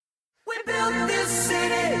built this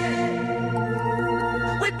city.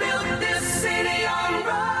 We built this city on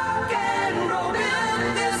rock and roll.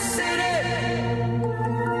 Built this city.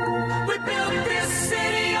 We built this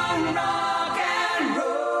city on rock and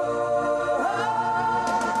roll.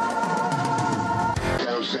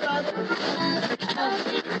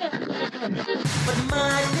 But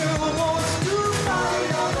my girl wants to party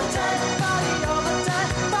all the time, party all the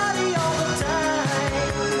time, party all the time.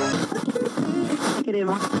 Get in.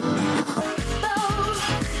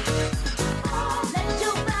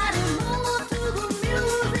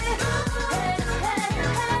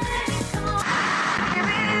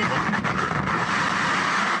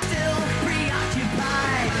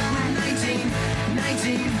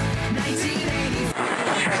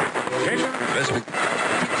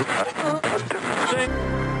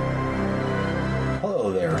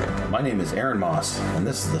 Hello there, my name is Aaron Moss, and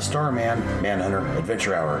this is the Starman Manhunter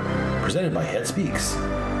Adventure Hour, presented by Head Speaks.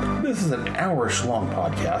 This is an hour-ish long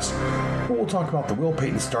podcast where we'll talk about the Will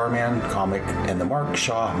Payton Starman comic and the Mark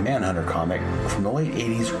Shaw Manhunter comic from the late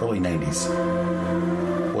 80s, early 90s.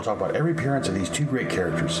 We'll talk about every appearance of these two great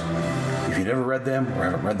characters. If you've never read them or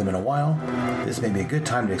haven't read them in a while, this may be a good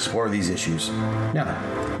time to explore these issues.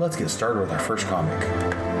 Now, let's get started with our first comic.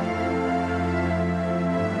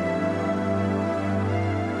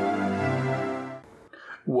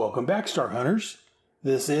 Welcome back, Star Hunters.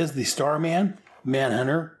 This is the Starman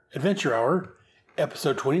Manhunter Adventure Hour,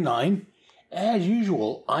 episode 29. As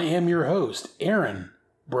usual, I am your host, Aaron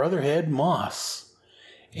Brotherhead Moss.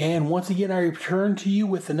 And once again, I return to you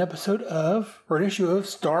with an issue of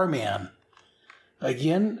Starman.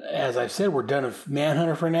 Again, as I've said, we're done with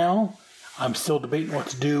Manhunter for now. I'm still debating what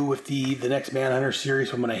to do with the next Manhunter series,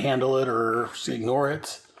 if I'm going to handle it or ignore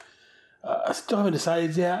it. I still haven't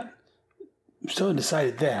decided that.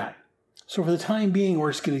 So for the time being,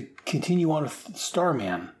 we're just going to continue on with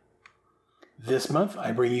Starman. This month,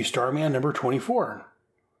 I bring you Starman number 24.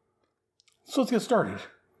 So let's get started.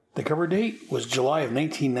 The cover date was July of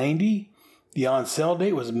 1990. The on-sale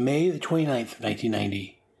date was May the 29th of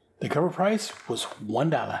 1990. The cover price was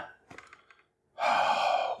 $1.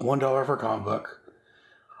 $1 for a comic book.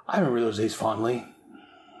 I remember those days fondly.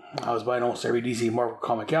 I was buying almost every DC Marvel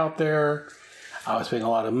comic out there. I was spending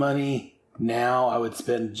a lot of money. Now I would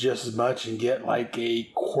spend just as much and get like a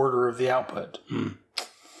quarter of the output.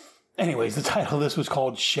 Anyways, the title of this was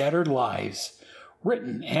called Shattered Lives.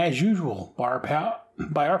 Written, as usual, by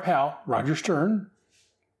our pal Roger Stern.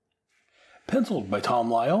 Penciled by Tom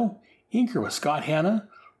Lyle. Inker was Scott Hanna.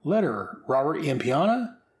 Letterer Robert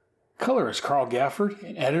Impiana. Colorist Carl Gafford.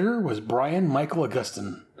 And editor was Brian Michael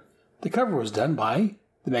Augustin. The cover was done by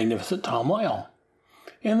the magnificent Tom Lyle.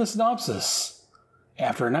 And the synopsis.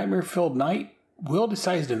 After a nightmare-filled night, Will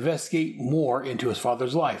decides to investigate more into his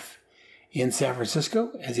father's life. In San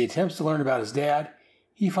Francisco, as he attempts to learn about his dad,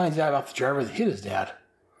 he finds out about the driver that hit his dad.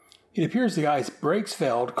 It appears the guy's brakes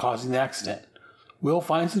failed, causing the accident. Will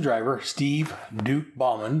finds the driver, Steve Duke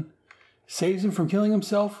Bauman, saves him from killing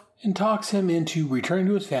himself, and talks him into returning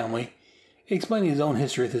to his family, explaining his own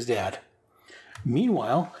history with his dad.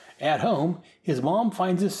 Meanwhile, at home, his mom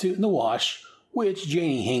finds his suit in the wash, which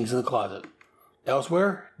Janie hangs in the closet.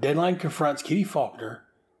 Elsewhere, Deadline confronts Kitty Faulkner,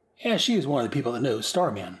 as she is one of the people that knows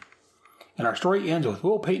Starman. And our story ends with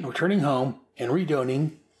Will Payton returning home and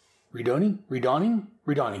redonning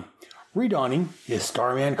his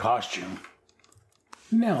Starman costume.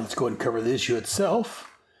 Now let's go ahead and cover the issue itself.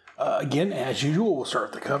 Again, as usual, we'll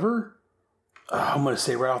start with the cover. I'm going to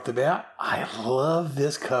say right off the bat, I love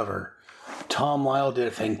this cover. Tom Lyle did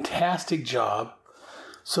a fantastic job.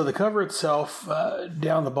 So the cover itself,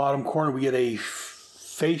 down the bottom corner, we get a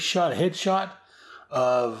headshot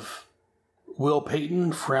of Will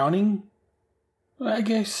Payton frowning. I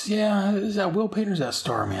guess, yeah, is that Will Payton or is that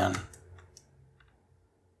Starman?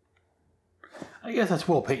 I guess that's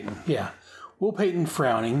Will Payton, yeah. Will Payton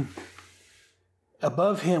frowning.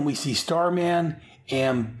 Above him, we see Starman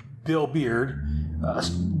and Bill Beard,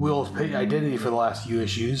 Will's identity for the last few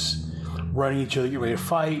issues, running each other, getting ready to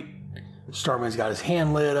fight. Starman's got his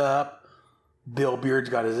hand lit up. Bill Beard's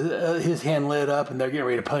got his hand lit up, and they're getting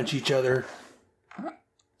ready to punch each other.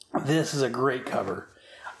 This is a great cover.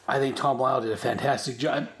 I think Tom Lyle did a fantastic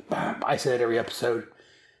job. I say it every episode.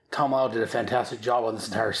 Tom Lyle did a fantastic job on this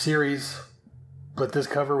entire series. But this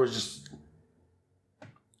cover was just...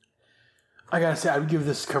 I gotta say, I would give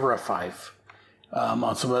this cover a 5.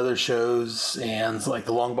 On some other shows, and like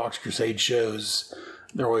the Long Box Crusade shows,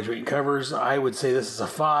 they're always rating covers. I would say this is a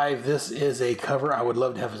 5. This is a cover I would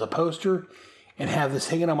love to have as a poster and have this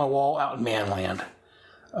hanging on my wall out in Manland.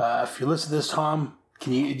 If you listen to this, Tom,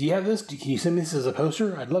 do you have this? Can you send me this as a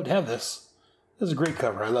poster? I'd love to have this. This is a great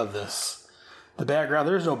cover. I love this. The background,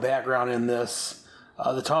 there's no background in this.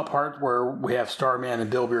 The top part where we have Starman and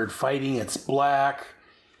Billbeard fighting, it's black.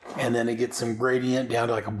 And then it gets some gradient down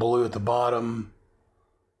to like a blue at the bottom.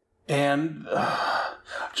 And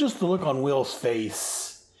just the look on Will's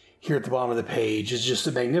face here at the bottom of the page is just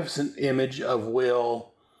a magnificent image of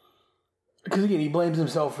Will. Because again, he blames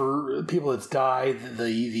himself for people that's died.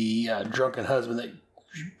 The drunken husband that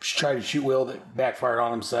tried to shoot Will that backfired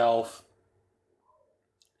on himself.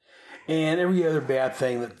 And every other bad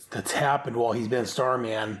thing that's happened while he's been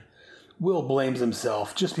Starman, Will blames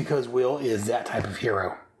himself just because Will is that type of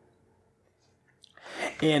hero.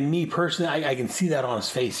 And me personally, I can see that on his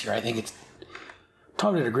face here. I think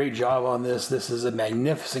Tom did a great job on this. This is a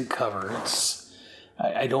magnificent cover.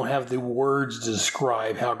 I don't have the words to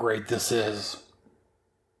describe how great this is.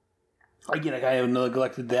 Again, I have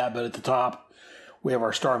neglected that, but at the top, we have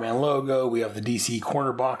our Starman logo. We have the DC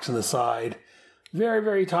corner box on the side. Very,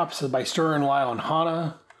 very top says by Stern Lyle and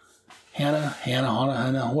Hannah,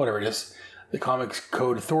 whatever it is. The Comics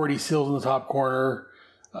Code Authority seals in the top corner.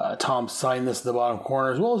 Tom signed this in the bottom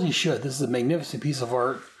corner, as well as he should. This is a magnificent piece of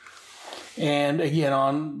art. And again,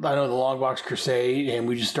 I know the Long Box Crusade, and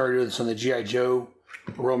we just started this on the G.I. Joe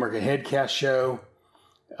Royal American Headcast show.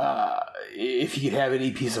 If you could have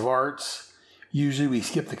any piece of art, usually we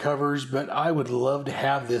skip the covers, but I would love to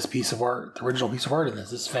have this piece of art, the original piece of art in this.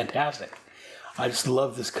 This is fantastic. I just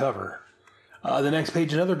love this cover. The next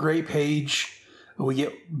page, another great page. We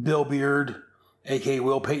get Bill Beard, a.k.a.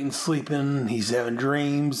 Will Payton, sleeping. He's having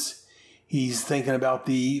dreams. He's thinking about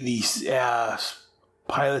the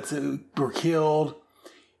pilots that were killed.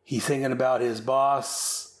 He's thinking about his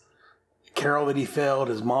boss, Carol, that he failed,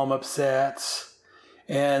 his mom upset.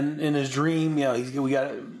 And in his dream, we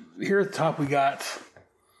got here at the top, we got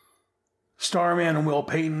Starman and Will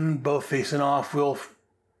Payton both facing off.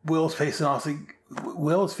 Will is facing off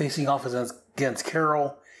against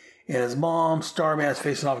Carol and his mom. Starman is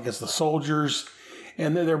facing off against the soldiers,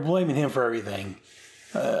 and they're blaming him for everything.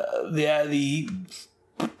 The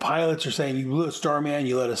pilots are saying, "You blew it, Starman.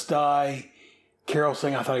 You let us die." Carol's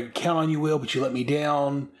saying, "I thought I could count on you, Will, but you let me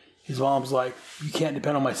down." His mom's like, "You can't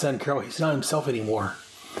depend on my son, Carol. He's not himself anymore."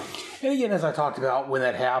 And again, as I talked about when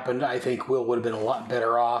that happened, I think Will would have been a lot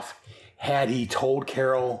better off had he told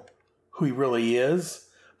Carol who he really is.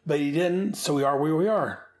 But he didn't, so we are where we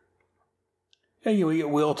are. And we get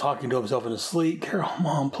Will talking to himself in his sleep. "Carol,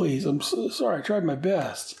 Mom, please, I'm so sorry. I tried my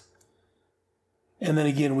best." And then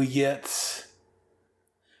again, we get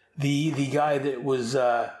the guy that was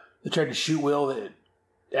that tried to shoot Will that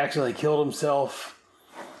accidentally killed himself.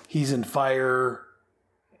 He's in fire.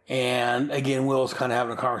 And again, Will's kind of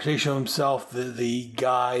having a conversation with himself. The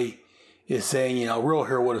guy is saying, real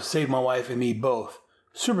hero would have saved my wife and me both.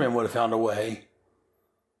 Superman would have found a way.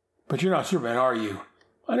 "But you're not Superman, are you?"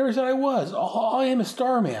 "I never said I was. All I am is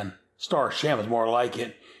Starman." "Star Sham is more like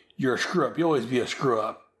it. You're a screw-up. You'll always be a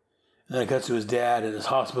screw-up." And then it cuts to his dad in his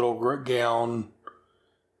hospital gown.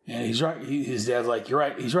 And he's right. His dad's like, "You're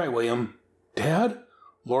right. He's right, William." "Dad?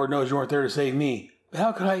 Lord knows you weren't there to save me." "But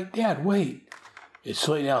how could I?" "Dad, wait. It's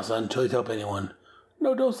too late now, son, until you help anyone."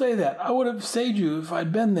 "No, don't say that. I would have saved you if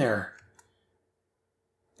I'd been there."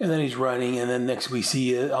 And then he's running, and then next we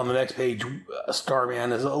see on the next page,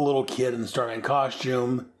 Starman is a little kid in the Starman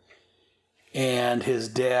costume, and his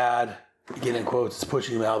dad, again in quotes, is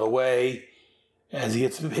pushing him out of the way as he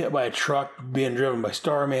gets hit by a truck being driven by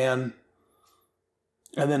Starman.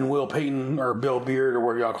 And then Will Payton, or Bill Beard, or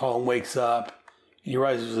whatever y'all call him, wakes up, and he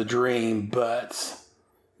rises with a dream. But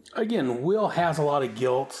again, Will has a lot of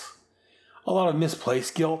guilt, a lot of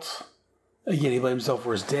misplaced guilt. Again, he blames himself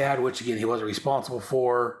for his dad, which again he wasn't responsible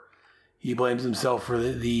for. He blames himself for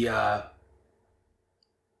the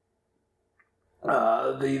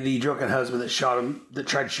drunken husband that shot him, that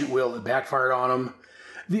tried to shoot Will, that backfired on him.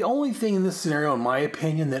 The only thing in this scenario, in my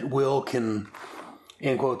opinion, that Will can,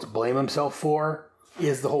 in quotes, blame himself for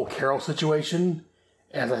is the whole Carol situation.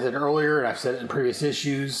 As I said earlier, and I've said it in previous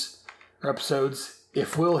issues or episodes,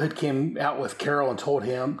 if Will had came out with Carol and told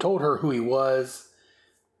her who he was,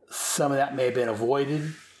 some of that may have been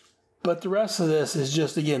avoided. But the rest of this is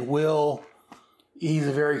just, again, Will, he's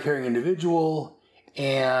a very caring individual,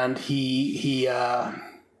 and he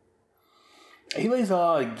lays a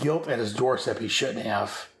lot of guilt at his doorstep he shouldn't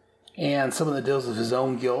have. And some of the deals of his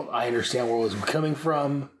own guilt, I understand where it was coming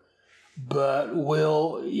from. But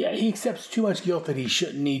Will, he accepts too much guilt that he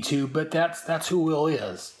shouldn't need to, but that's who Will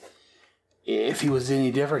is. If he was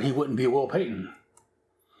any different, he wouldn't be Will Payton.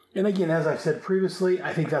 And again, as I've said previously,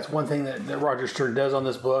 I think that's one thing that Roger Stern does on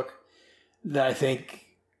this book that I think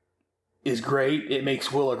is great. It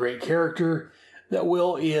makes Will a great character. That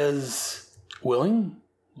Will is willing.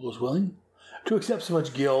 Will's willing. to accept so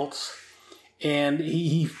much guilt, and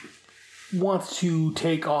he wants to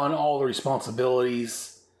take on all the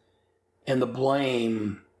responsibilities and the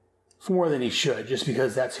blame for more than he should, just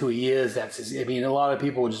because that's who he is. That's his. I mean, a lot of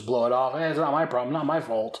people would just blow it off. It's not my problem, not my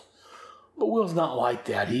fault. But Will's not like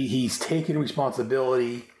that. He's taken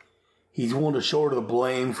responsibility. He's willing to shoulder the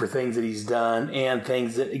blame for things that he's done and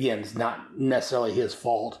things that, again, it's not necessarily his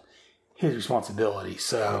fault, his responsibility.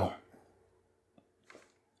 So,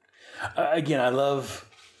 again, I love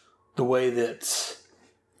the way that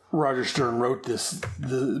Roger Stern wrote this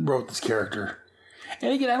character.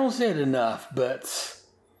 And again, I don't say it enough, but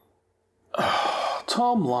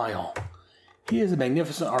Tom Lyle, he is a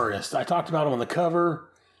magnificent artist. I talked about him on the cover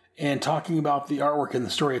and talking about the artwork and the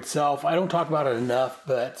story itself. I don't talk about it enough,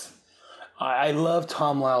 but I love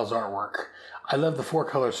Tom Lyle's artwork. I love the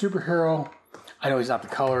 4-color superhero. I know he's not the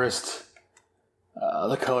colorist.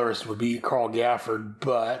 The colorist would be Carl Gafford,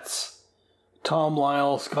 but Tom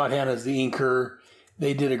Lyle, Scott Hanna's the inker.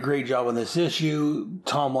 They did a great job on this issue.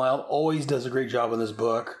 Tom Lyle always does a great job on this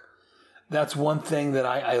book. That's one thing that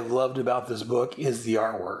I loved about this book is the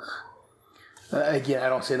artwork. Again, I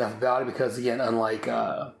don't say enough about it because, again, unlike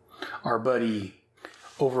our buddy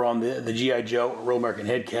over on the G.I. Joe, Real American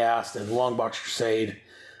Headcast, and Long Box Crusade,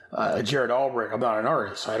 Jared Albrecht, I'm not an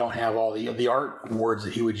artist, so I don't have all the art words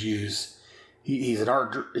that he would use. He's the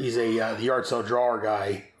art cell drawer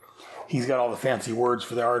guy. He's got all the fancy words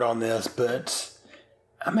for the art on this, but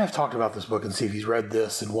I'm going to have to talk about this book and see if he's read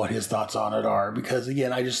this and what his thoughts on it are, because,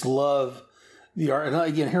 again, I just love the art. And,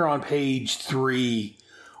 again, here on page 3,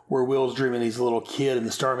 where Will's dreaming he's a little kid in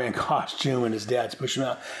the Starman costume and his dad's pushing him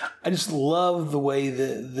out. I just love the way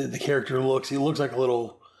the character looks. He looks like a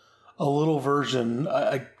little version,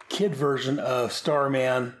 a kid version of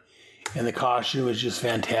Starman, and the costume is just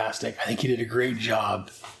fantastic. I think he did a great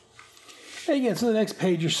job. And again, so the next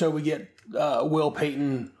page or so, we get Will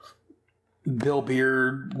Payton, Bill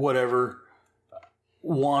Beard, whatever,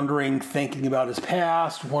 wandering, thinking about his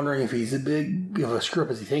past, wondering if he's as big of a screw up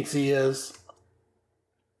as he thinks he is.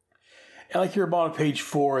 And like here about page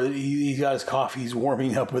 4, he's got his coffee, he's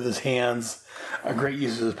warming up with his hands, a great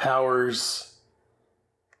use of his powers.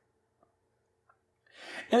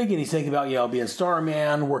 And again, he's thinking about, being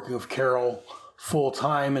Starman, working with Carol full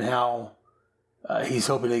time, and how he's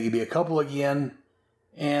hoping they could be a couple again.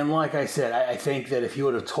 And like I said, I think that if he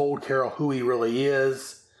would have told Carol who he really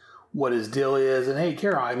is, what his deal is, and hey,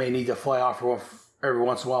 Carol, I may need to fly off every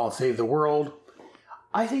once in a while and save the world,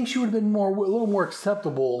 I think she would have been a little more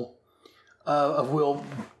acceptable of Will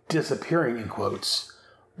disappearing, in quotes.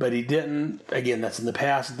 But he didn't. Again, that's in the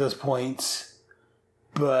past at this point.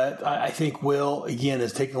 But I think Will, again,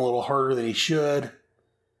 is taking a little harder than he should.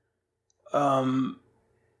 Again,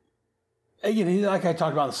 like I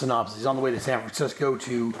talked about in the synopsis, he's on the way to San Francisco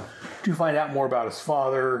to find out more about his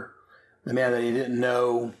father, the man that he didn't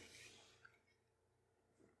know.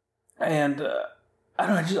 And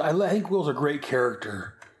I think Will's a great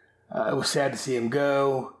character. It was sad to see him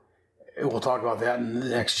go. We'll talk about that in the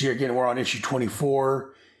next year. Again, we're on issue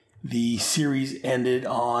 24. The series ended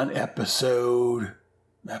on The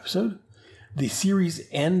series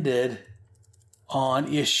ended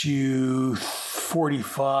on issue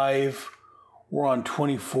 45. We're on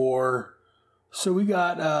 24. So we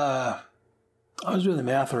got, I was doing the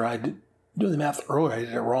math, or doing the math earlier. I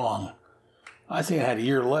did it wrong. I think I had a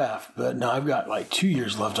year left, but no, I've got like 2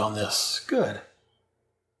 years left on this. Good.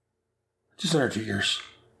 Just under 2 years.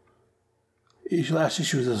 Last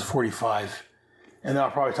issue was 45. And then I'll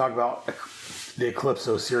probably talk about the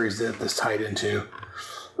Eclipso series that this tied into.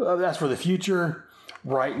 That's for the future.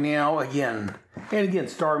 Right now, again,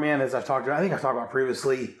 Starman, as I've talked about, I think I've talked about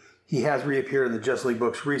previously, he has reappeared in the Justice League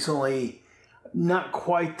books recently. Not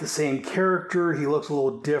quite the same character. He looks a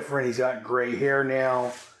little different. He's got gray hair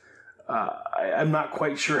now. I'm not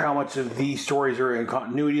quite sure how much of these stories are in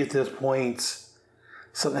continuity at this point.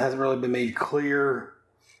 Something hasn't really been made clear.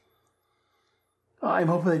 I'm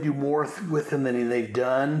hoping they do more with him than they've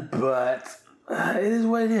done, but it is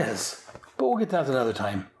what it is. But we'll get to that another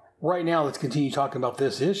time. Right now, let's continue talking about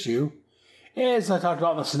this issue. As I talked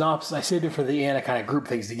about in the synopsis, I saved it for the end. I kind of group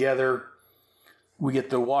things together. We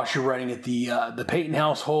get the washer running at the Payton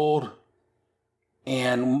household,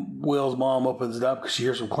 and Will's mom opens it up because she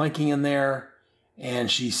hears some clanking in there,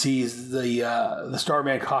 and she sees the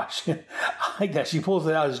Starman costume. I like that. She pulls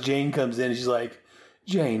it out as Jane comes in, and she's like,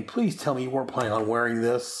 Jane, please tell me you weren't planning on wearing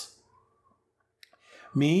this.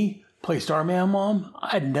 Me? Play Starman, Mom?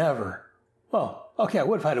 I'd never. Well, okay, I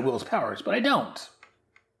would if I had Will's powers, but I don't.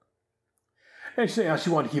 And she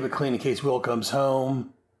wanted to keep it clean in case Will comes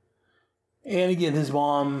home. And again, his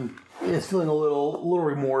mom is feeling a little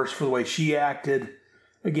remorse for the way she acted.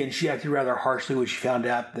 Again, she acted rather harshly when she found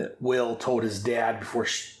out that Will told his dad before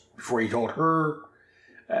he told her.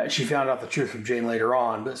 She found out the truth from Jane later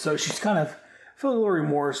on, but so she's kind of feeling a little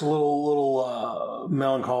remorse, a little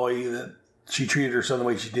melancholy that she treated her son the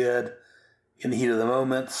way she did in the heat of the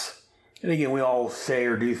moments. And again, we all say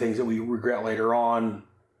or do things that we regret later on.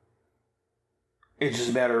 It's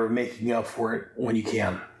just a matter of making up for it when you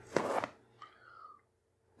can.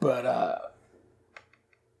 But,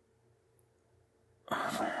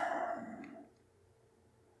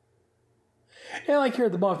 and like here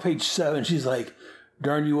at the bottom of page 7, she's like,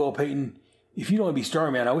 darn you, Will Payton. If you don't want to be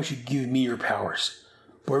Starman, I wish you'd give me your powers.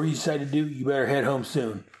 Whatever you decide to do, you better head home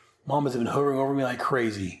soon. Mama's been hovering over me like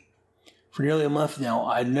crazy. For nearly a month now,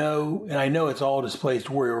 I know it's all displaced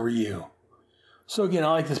worry over you. So again,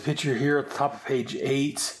 I like this picture here at the top of page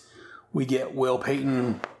 8. We get Will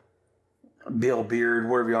Payton, Bill Beard,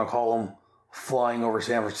 whatever you want to call him, flying over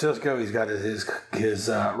San Francisco. He's got his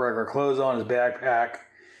regular clothes on, his backpack.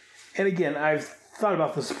 And again, I've thought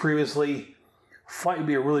about this previously. Flight would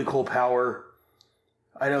be a really cool power.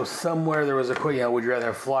 I know somewhere there was a question, would you rather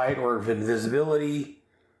have flight or invisibility?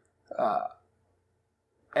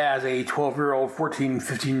 As a 12-year-old, 14,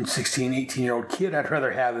 15, 16, 18-year-old kid, I'd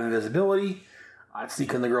rather have invisibility. I'd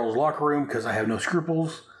sneak in the girls' locker room because I have no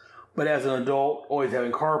scruples. But as an adult, always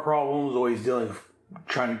having car problems, always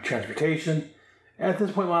trying to transportation. At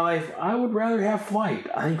this point in my life, I would rather have flight.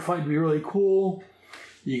 I think flight would be really cool.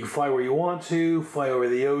 You can fly where you want to, fly over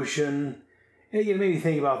the ocean. And again, it made me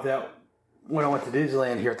think about that when I went to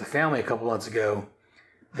Disneyland here at the family a couple months ago.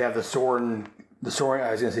 They have the Soarin', I was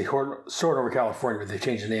going to say Soarin' over California, but they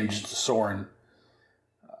changed the name just to Soarin'.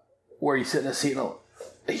 Where you sit in a seat in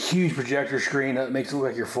a huge projector screen that makes it look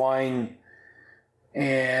like you're flying.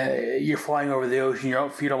 And you're flying over the ocean, your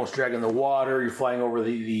feet almost dragging the water, you're flying over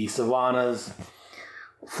the savannas,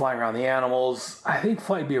 flying around the animals. I think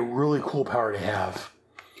flight would be a really cool power to have.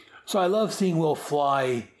 So I love seeing Will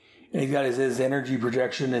fly, and he's got his energy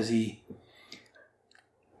projection as he...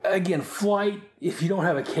 Again, flight, if you don't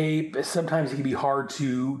have a cape, sometimes it can be hard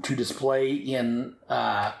to display in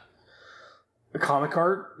comic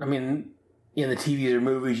art. I mean, in the TVs or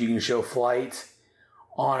movies, you can show flight.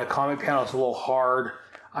 On a comic panel, it's a little hard.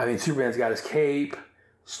 I mean, Superman's got his cape.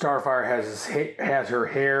 Starfire has her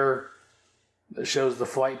hair that shows the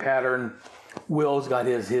flight pattern. Will's got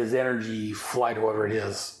his energy flight, or whatever it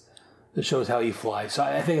is, that shows how he flies. So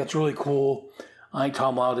I think that's really cool. I think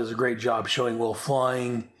Tom Lyle does a great job showing Will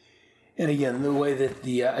flying. And again, the way that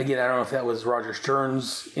again, I don't know if that was Roger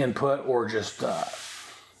Stern's input or just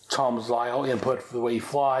Tom Lyle input for the way he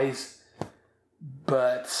flies.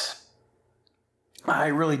 But I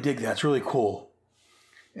really dig that. It's really cool.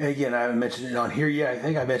 And again, I haven't mentioned it on here yet. I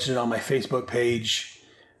think I mentioned it on my Facebook page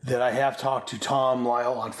that I have talked to Tom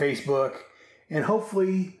Lyle on Facebook. And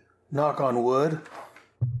hopefully, knock on wood,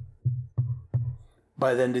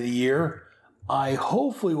 by the end of the year, I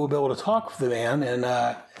hopefully will be able to talk with the man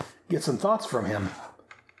and get some thoughts from him.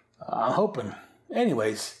 I'm hoping.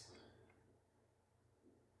 Anyways.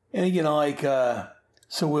 And again,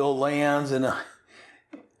 so Will lands and...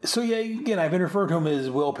 So yeah, again, I've been referring to him as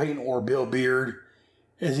Will Payton or Bill Beard.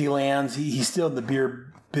 As he lands, he's still in the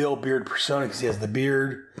Bill Beard persona because he has the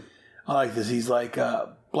beard. I like this. He's like,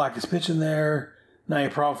 black is pitching there. Not a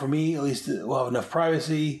problem for me. At least we'll have enough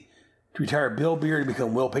privacy to retire Bill Beard and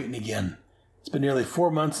become Will Payton again. It's been nearly 4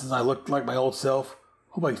 months since I looked like my old self.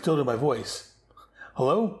 Hope I can still do my voice.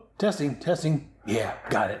 Hello? Testing. Yeah,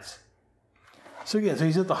 got it. So again,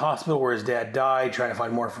 he's at the hospital where his dad died, trying to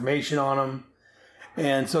find more information on him.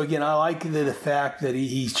 And so again, I like the fact that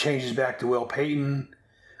he changes back to Will Payton.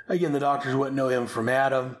 Again, the doctors wouldn't know him from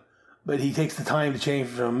Adam, but he takes the time to change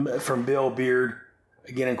from Bill Beard,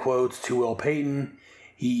 again in quotes, to Will Payton.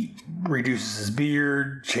 He reduces his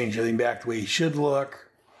beard, changes everything back the way he should look.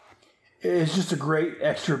 It's just a great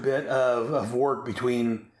extra bit of work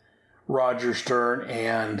between Roger Stern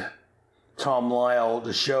and Tom Lyle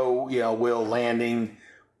to show, Will landing,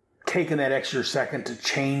 taking that extra second to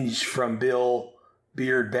change from Bill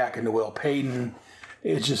Beard back into Will Payton.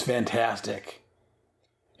 It's just fantastic.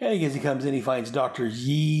 And as he comes in, he finds Dr.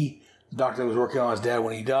 Yee, the doctor that was working on his dad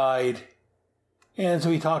when he died. And so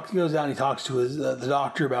he goes out and he talks to the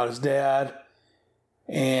doctor about his dad.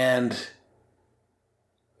 And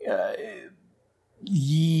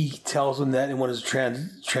Yee tells him that in one of his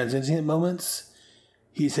transient moments,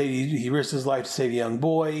 he said he risked his life to save a young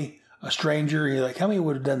boy, a stranger. He's like, how many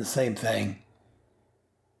would have done the same thing?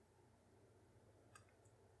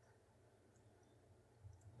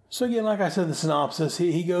 So again, like I said in the synopsis,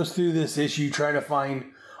 he goes through this issue trying to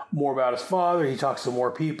find more about his father. He talks to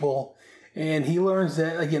more people. And he learns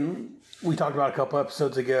that, again, we talked about a couple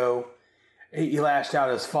episodes ago, he lashed out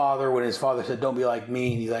at his father when his father said, don't be like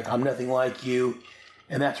me. And he's like, I'm nothing like you.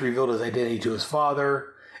 And that's revealed his identity to his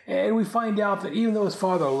father. And we find out that even though his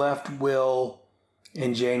father left Will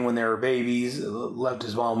and Jane when they were babies, left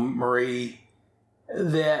his mom, Marie,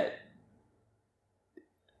 that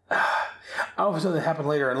I don't know if something happened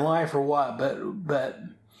later in life or what, but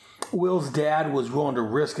Will's dad was willing to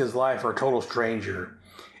risk his life for a total stranger.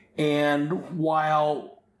 And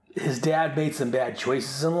while his dad made some bad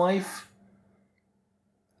choices in life,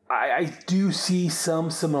 I do see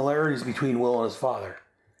some similarities between Will and his father.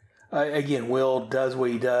 Again, Will does what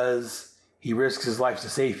he does. He risks his life to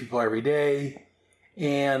save people every day.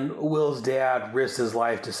 And Will's dad risked his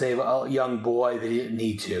life to save a young boy that he didn't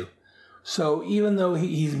need to. So even though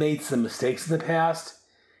he's made some mistakes in the past,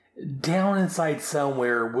 down inside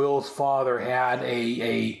somewhere, Will's father had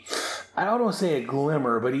I don't want to say a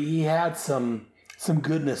glimmer, but he had some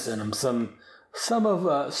goodness in him, some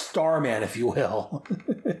of Starman, if you will.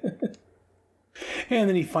 And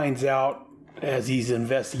then he finds out as he's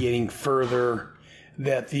investigating further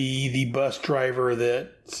that the bus driver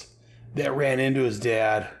that ran into his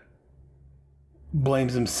dad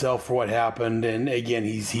blames himself for what happened, and again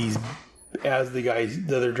he's as the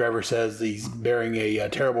other driver says, he's bearing a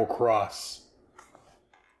terrible cross.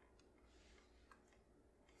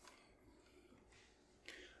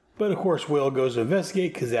 But of course Will goes to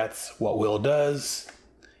investigate because that's what Will does.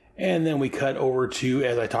 And then we cut over to,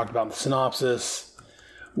 as I talked about in the synopsis,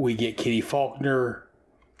 we get Kitty Faulkner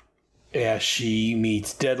as she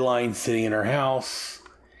meets Deadline sitting in her house.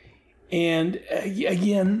 And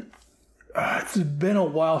again, it's been a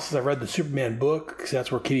while since I've read the Superman book, because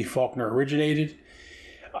that's where Kitty Faulkner originated.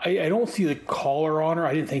 I don't see the collar on her.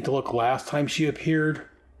 I didn't think to look last time she appeared,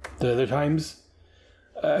 the other times.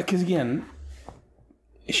 Because again,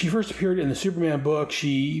 she first appeared in the Superman book.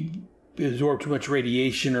 She absorbed too much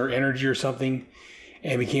radiation or energy or something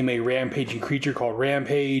and became a rampaging creature called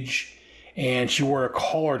Rampage. And she wore a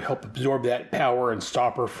collar to help absorb that power and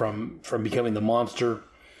stop her from becoming the monster.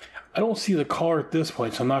 I don't see the collar at this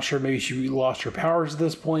point, so I'm not sure. Maybe she lost her powers at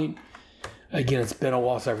this point. Again, it's been a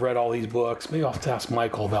while since I've read all these books. Maybe I'll have to ask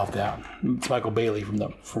Michael about that. It's Michael Bailey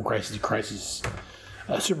from Crisis to Crisis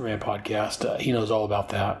Superman podcast. He knows all about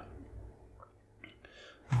that.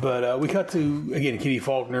 But we cut to, again, Kitty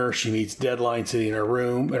Faulkner. She meets Deadline sitting in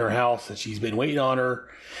her house, and she's been waiting on her.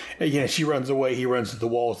 Again, she runs away. He runs to the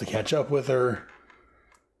walls to catch up with her.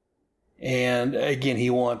 And again, he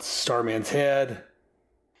wants Starman's head.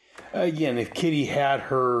 Again, if Kitty had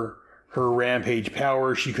her Rampage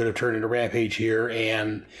power, she could have turned into Rampage here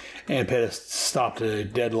and put a stop to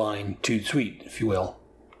Deadline too sweet, if you will.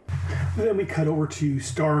 Then we cut over to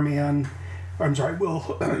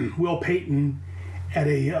Will Payton at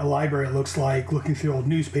a library, it looks like, looking through old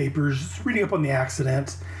newspapers, reading up on the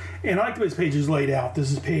accident. And I like the way this page is laid out.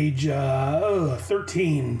 This is page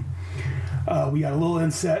 13. We got a little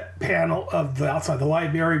inset panel of the outside the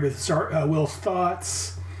library with Will's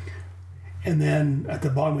thoughts. And then at the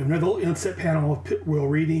bottom, we have another little inset panel of Will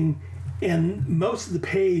reading. And most of the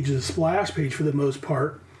page is a splash page for the most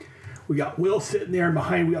part. We got Will sitting there, and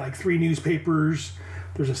behind we got like 3 newspapers.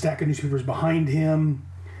 There's a stack of newspapers behind him.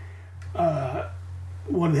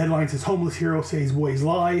 One of the headlines says, "Homeless Hero Saves Boy's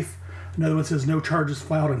Life." Another one says, "No Charges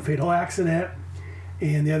Filed on Fatal Accident."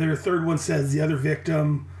 And the third one says, "The Other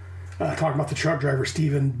Victim," talking about the truck driver,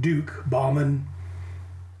 Stephen Duke Bauman.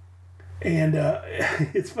 And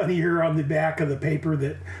it's funny here on the back of the paper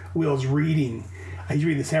that Will's reading. He's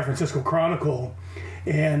reading the San Francisco Chronicle,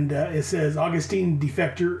 and it says Augustine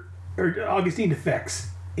defects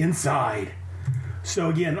inside. So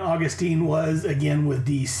again, Augustine was again with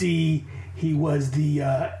DC. He was the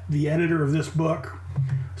editor of this book.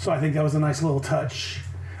 So I think that was a nice little touch.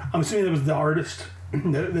 I'm assuming that was the artist,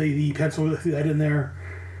 the pencil that in there.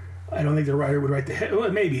 I don't think the writer would write the head.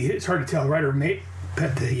 Well, maybe it's hard to tell. The writer may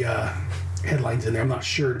put the headlines in there. I'm not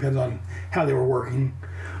sure. It depends on how they were working.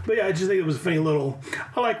 But yeah, I just think it was a funny little.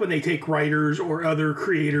 I like when they take writers or other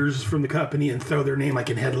creators from the company and throw their name like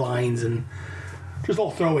in headlines and just all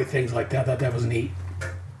throwaway things like that. I thought that was neat.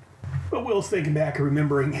 But Will's thinking back and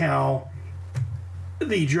remembering how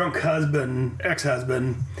the drunk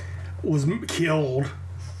ex-husband, was killed.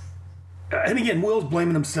 And again, Will's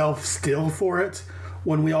blaming himself still for it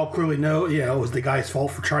when we all clearly know, it was the guy's fault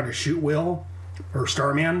for trying to shoot Will or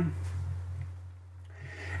Starman.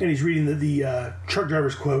 And he's reading the truck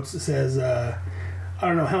driver's quotes that says, "I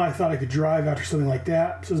don't know how I thought I could drive after something like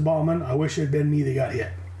that," says Bauman. "I wish it had been me that got hit."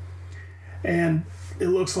 And it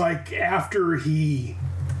looks like after he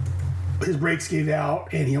his brakes gave out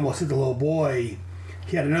and he almost hit the little boy,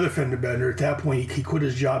 he had another fender bender. At that point, he quit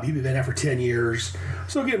his job. He'd been there for 10 years.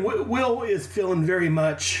 So again, Will is feeling very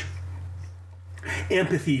much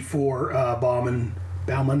empathy for Bauman,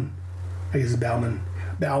 I guess it's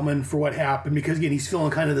Bauman for what happened, because again, he's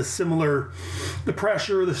feeling kind of the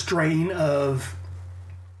pressure, the strain of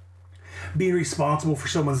being responsible for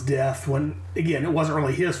someone's death when, again, it wasn't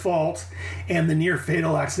really his fault, and the near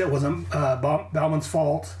fatal accident wasn't Bauman's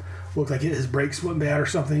fault. Looked like his brakes went bad or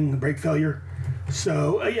something, brake failure.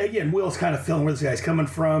 So again, Will's kind of feeling where this guy's coming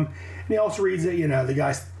from, and he also reads that the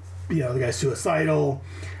guy's suicidal.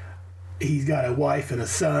 He's got a wife and a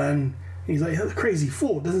son. And he's like, the crazy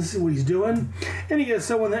fool doesn't see what he's doing. And he gets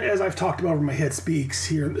someone that, as I've talked about over my Head Speaks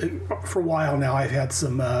here for a while now, I've had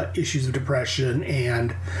some issues of depression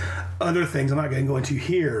and other things I'm not going to go into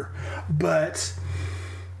here, but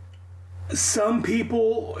some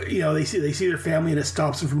people, they see their family and it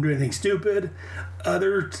stops them from doing anything stupid.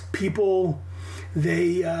 Other people,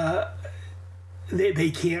 they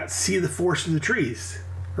can't see the forest through the trees,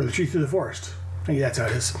 or the tree through the forest. I think that's how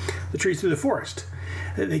it is. The trees through the forest.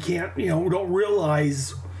 They can't, don't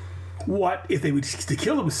realize what, if they would to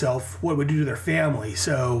kill themselves, what it would do to their family.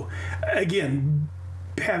 So again,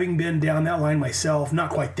 having been down that line myself, not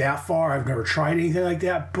quite that far, I've never tried anything like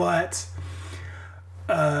that, but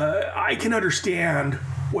I can understand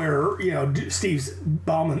where, Steve's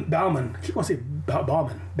Bauman, I keep wanting to say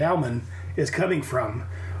Bauman is coming from.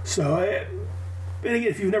 So, and again,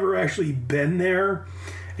 if you've never actually been there,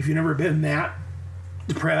 if you've never been that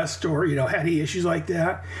depressed or, had any issues like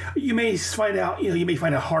that, you may find out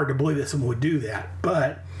hard to believe that someone would do that,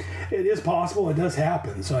 but it is possible, it does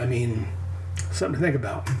happen. So, something to think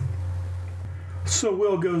about. So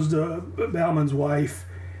Will goes to Bauman's wife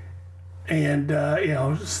and,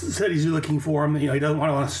 said he's looking for him. He doesn't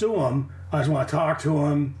want to sue him. I just want to talk to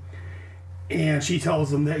him. And she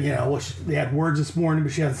tells him that, they had words this morning,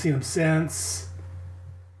 but she hasn't seen him since.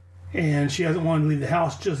 And she hasn't wanted to leave the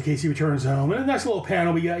house just in case he returns home. And a nice little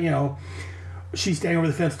panel. We got, she's standing over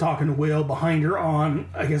the fence talking to Will. Behind her on,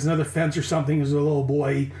 I guess, another fence or something is a little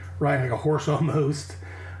boy riding like a horse almost.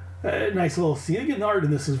 Nice little scene. Again, the art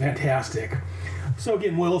in this is fantastic. So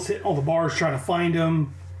again, Will's hitting all the bars trying to find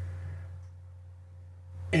him.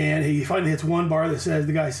 And he finally hits one bar that says,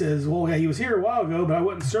 the guy says, well, yeah, he was here a while ago, but I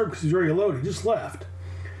wouldn't serve because he's already loaded. He just left.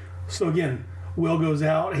 So again, Will goes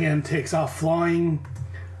out and takes off flying.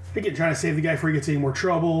 Again, trying to save the guy before he gets any more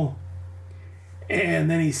trouble.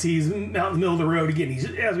 And then he sees him out in the middle of the road. Again,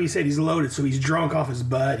 as we said, he's loaded, so he's drunk off his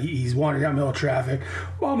butt. He's wandering out in the middle of traffic.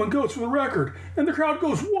 Bauman goes for the record, and the crowd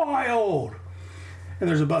goes wild. And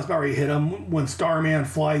there's a bus about ready to hit him when Starman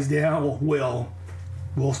flies down. Will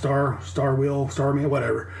Starman,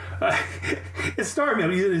 whatever. It's Starman,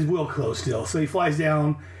 but he's in his Will clothes still. So he flies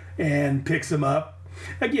down and picks him up.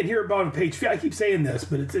 Again, here at bottom page, I keep saying this,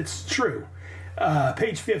 but it's true.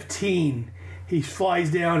 Page 15, he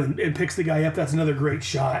flies down and picks the guy up. That's another great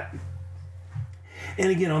shot. And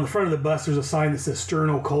again, on the front of the bus, there's a sign that says Stern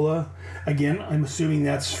Ocola. Again, I'm assuming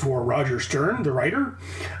that's for Roger Stern, the writer.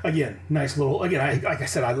 Again, nice little, like I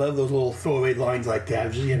said, I love those little throwaway lines like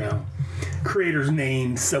that. Just, creator's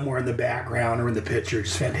name somewhere in the background or in the picture.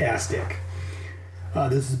 Just fantastic.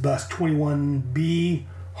 This is bus 21B,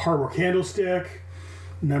 Harbor Candlestick,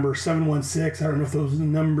 number 716. I don't know if those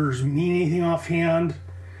numbers mean anything offhand,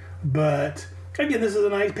 but again, this is a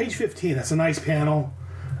nice, page 15, that's a nice panel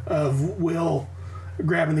of Will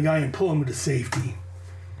grabbing the guy and pulling him to safety.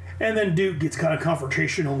 And then Duke gets kind of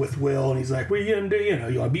confrontational with Will, and he's like, what are you going to do?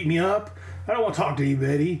 You want to beat me up? I don't want to talk to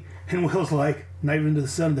anybody. And Will's like, not even to the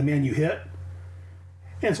son of the man you hit.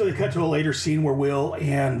 And so they cut to a later scene where Will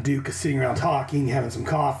and Duke are sitting around talking, having some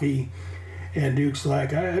coffee. And Duke's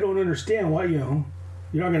like, I don't understand why, you're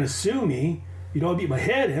not going to sue me. You don't beat my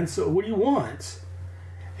head in, so what do you want?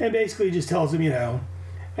 And basically just tells him,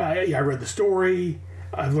 I read the story.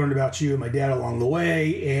 I've learned about you and my dad along the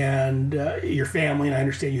way, and your family, and I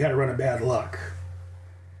understand you had a run of bad luck.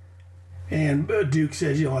 And Duke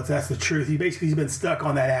says, if that's the truth. He's been stuck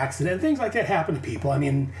on that accident. Things like that happen to people.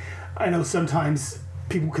 I know sometimes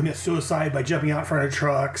people commit suicide by jumping out in front of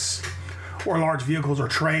trucks or large vehicles or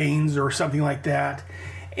trains or something like that.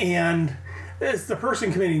 And it's the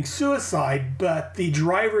person committing suicide, but the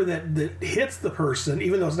driver that hits the person,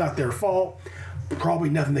 even though it's not their fault, probably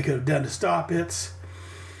nothing they could have done to stop it,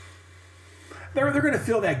 they're going to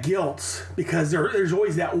feel that guilt because there's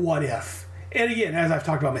always that what if. And again, as I've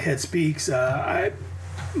talked about, my Head Speaks,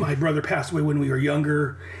 my brother passed away when we were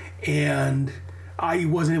younger, and I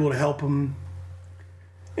wasn't able to help him.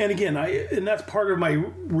 And again, and that's part of my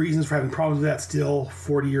reasons for having problems with that still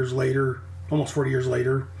 40 years later, almost 40 years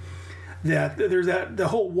later. that there's the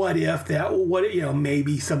whole what if,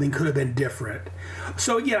 maybe something could have been different.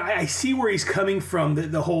 So again, I see where he's coming from,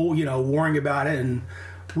 the whole, worrying about it and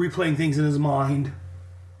replaying things in his mind.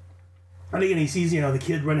 And again, he sees, the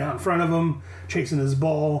kid running out in front of him, chasing his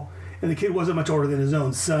ball. And the kid wasn't much older than his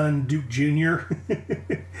own son, Duke Jr.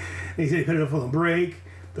 And he said he put it up on the brake.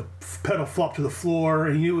 The pedal flopped to the floor,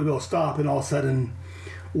 and he knew it would go stop. And all of a sudden,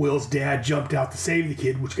 Will's dad jumped out to save the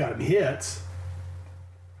kid, which got him hit.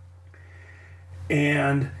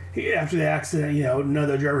 And after the accident, none of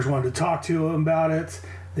the drivers wanted to talk to him about it.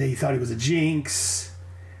 They thought he was a jinx.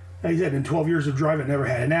 He said, in 12 years of driving, I never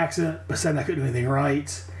had an accident. Besides, I couldn't do anything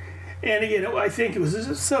right. And again, I think it was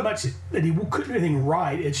just so much that he couldn't do anything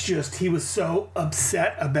right. It's just he was so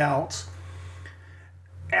upset about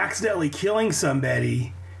accidentally killing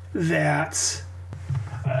somebody that,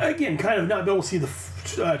 again, kind of not be able to see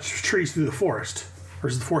the trees through the forest. Or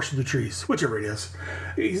is it the forest through the trees? Whichever it is.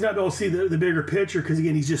 He's not able to see the bigger picture because,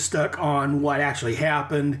 again, he's just stuck on what actually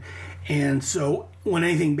happened. And so when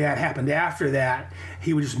anything bad happened after that,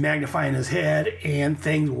 he would just magnify in his head and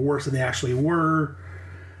things were worse than they actually were.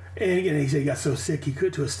 And again, he said he got so sick he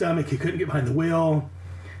couldn't get behind the wheel.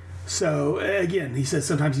 So again, he said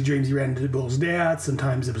sometimes he dreams he ran into Bill's dad,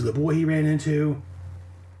 sometimes it was the boy he ran into.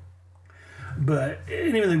 But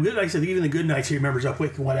and even the good nights he remembers up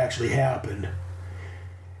what actually happened.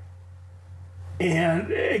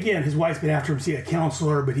 And again, his wife's been after him to see a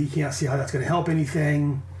counselor, but he can't see how that's going to help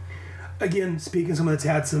anything. Again, speaking of someone that's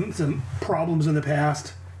had some problems in the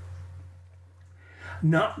past.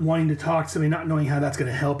 Not wanting to talk to somebody, not knowing how that's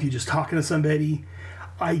going to help you, just talking to somebody.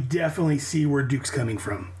 I definitely see where Duke's coming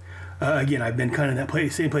from. Again, I've been kind of in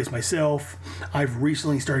that same place myself. I've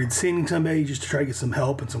recently started seeing somebody just to try to get some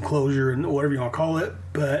help and some closure and whatever you want to call it.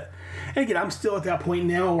 But again, I'm still at that point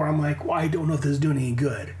now where I'm like, well, I don't know if this is doing any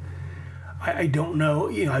good. I don't know.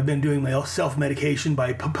 I've been doing my self-medication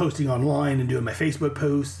by posting online and doing my Facebook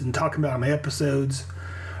posts and talking about my episodes,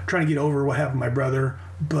 trying to get over what happened to my brother.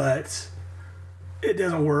 But it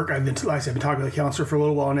doesn't work. I've been talking to the counselor for a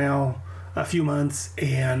little while now, a few months,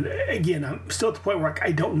 and again, I'm still at the point where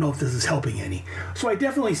I don't know if this is helping any. So I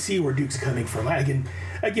definitely see where Duke's coming from. Again,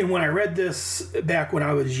 when I read this back when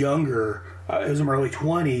I was younger, it was in my early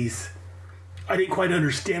 20s, I didn't quite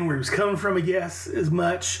understand where he was coming from, I guess, as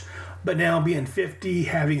much. But now being 50,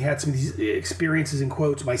 having had some of these experiences, in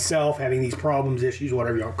quotes, myself, having these problems, issues,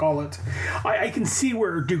 whatever you want to call it, I can see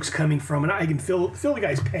where Duke's coming from, and I can feel the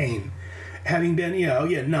guy's pain. Having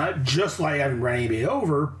been, not just like I haven't run anybody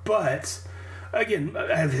over, but again,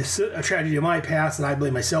 I have a tragedy in my past that I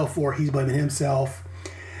blame myself for. He's blaming himself.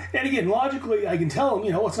 And again, logically, I can tell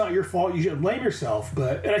him, it's not your fault. You shouldn't blame yourself.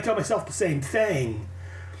 And I tell myself the same thing.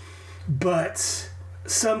 But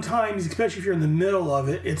sometimes, especially if you're in the middle of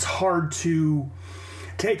it, it's hard to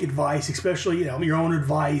take advice, especially, your own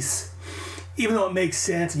advice, even though it makes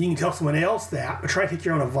sense and you can tell someone else that. But try to take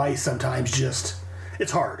your own advice sometimes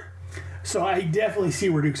it's hard. So I definitely see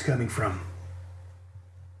where Duke's coming from.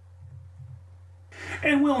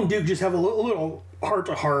 And Will and Duke just have a little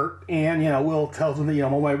heart-to-heart. And, Will tells him that,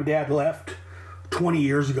 my dad left 20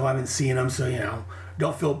 years ago. I haven't seen him, so,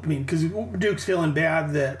 don't feel... because Duke's feeling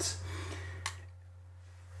bad that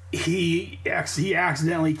he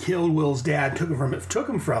accidentally killed Will's dad, took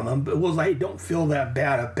him from him. But Will's like, don't feel that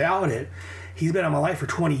bad about it. He's been in my life for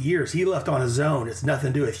 20 years. He left on his own. It's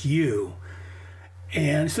nothing to do with you.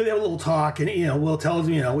 And so they have a little talk, and Will tells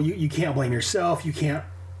him, you can't blame yourself, you can't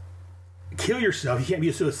kill yourself, you can't be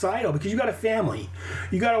suicidal because you got a family,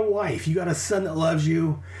 you got a wife, you got a son that loves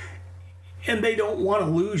you, and they don't want to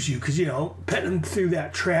lose you because putting them through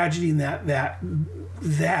that tragedy and that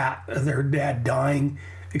of their dad dying,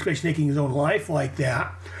 especially taking his own life like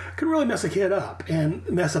that, can really mess a kid up and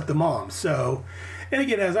mess up the mom. So, and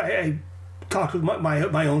again, as I talked with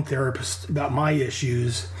my own therapist about my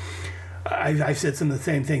issues. I've said some of the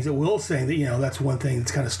same things that Will's saying, that, that's one thing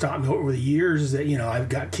that's kind of stopped me over the years is that, I've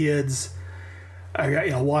got kids, I got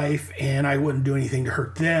a wife, and I wouldn't do anything to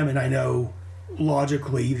hurt them. And I know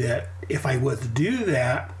logically that if I was to do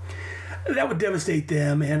that, that would devastate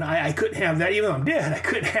them. And I couldn't have that, even though I'm dead, I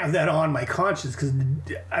couldn't have that on my conscience because,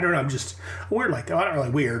 I don't know, I'm just weird like that. I'm not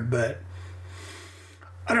really weird, but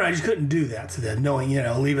I don't know, I just couldn't do that to them, knowing,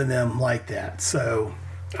 leaving them like that. So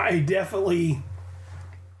I definitely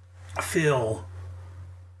feel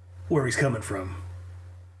where he's coming from.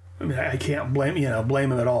 I can't blame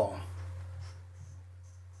him at all.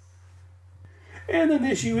 And then the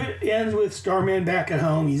issue ends with Starman back at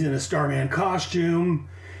home. He's in a Starman costume.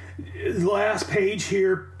 The last page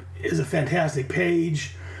here is a fantastic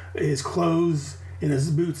page. His clothes and his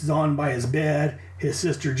boots is on by his bed. His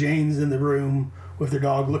sister Jane's in the room with their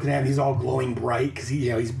dog looking at him. He's all glowing bright because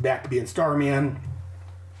he's back to being Starman.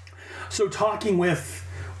 So talking with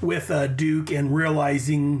Duke and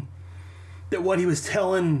realizing that what he was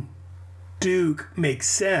telling Duke makes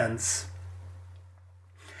sense,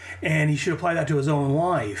 and he should apply that to his own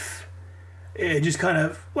life. It just kind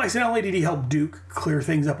of, like I said, not only did he help Duke clear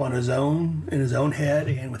things up on his own, in his own head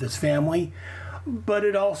and with his family, but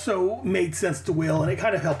it also made sense to Will, and it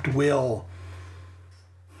kind of helped Will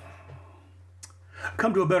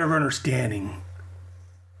come to a better understanding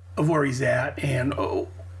of where he's at and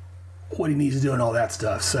what he needs to do and all that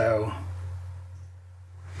stuff. So,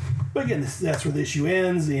 but again, that's where the issue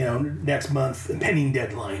ends. Next month, pending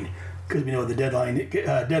deadline, because we know the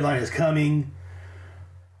deadline is coming.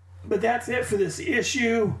 But that's it for this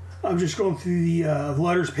issue. I'm just going through the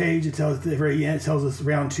letters page. It tells at the very end. It tells us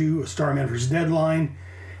round 2 of Starman vs. Deadline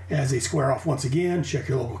as they square off once again. Check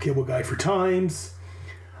your local cable guide for times.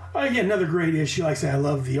 Again, another great issue. Like I said, I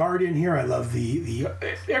love the art in here. I love the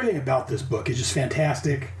everything about this book is just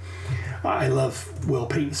fantastic. I love Will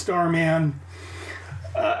Payton Starman.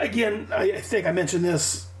 Again, I think I mentioned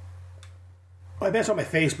this. I mentioned on my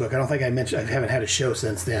Facebook. I don't think I haven't had a show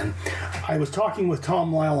since then. I was talking with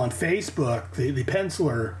Tom Lyle on Facebook, the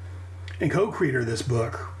penciler and co-creator of this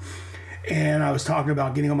book, and I was talking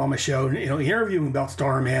about getting him on my show and interviewing about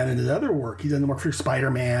Starman and his other work. He's done the work for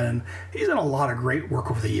Spider-Man, and he's done a lot of great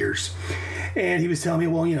work over the years. And he was telling me,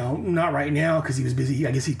 well, not right now because he was busy.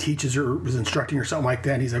 I guess he teaches or was instructing or something like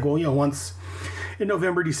that. And he's like, well, once in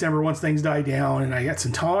November, December, once things die down and I got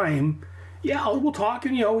some time, we'll talk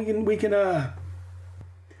and we can.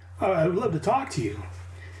 I would love to talk to you.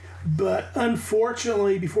 But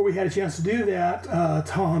unfortunately, before we had a chance to do that,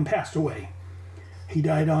 Tom passed away. He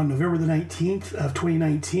died on November the 19th of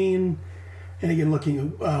 2019. And again, looking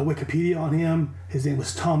at Wikipedia on him, his name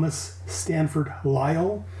was Thomas Stanford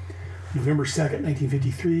Lyle. November 2nd,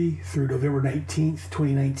 1953 through November 19th,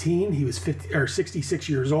 2019. He was 66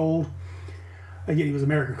 years old. Again, he was an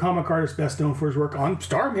American comic artist, best known for his work on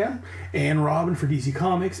Starman and Robin for DC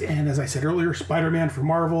Comics, and as I said earlier, Spider-Man for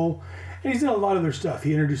Marvel. And he's done a lot of other stuff.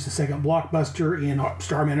 He introduced the second blockbuster in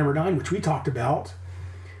Starman #9, which we talked about.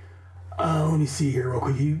 Let me see here real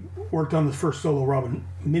quick. He worked on the first solo Robin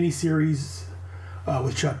miniseries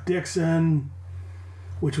with Chuck Dixon,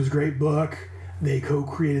 which was a great book. They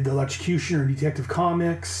co-created The Electrocutioner in Detective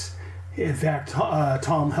Comics. In fact,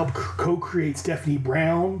 Tom helped co-create Stephanie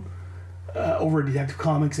Brown over at Detective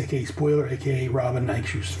Comics, aka Spoiler, aka Robin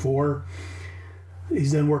 9-4.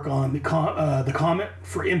 He's done work on the Comet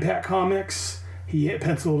for Impact Comics. He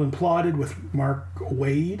penciled and plotted with Mark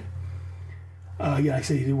Waid. I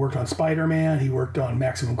said he worked on Spider-Man. He worked on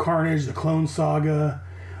Maximum Carnage, the Clone Saga,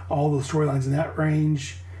 all those storylines in that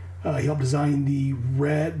range. He helped design the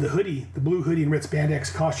blue hoodie and red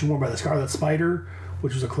spandex costume worn by the Scarlet Spider,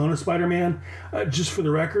 which was a clone of Spider-Man. Just for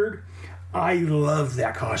the record, I loved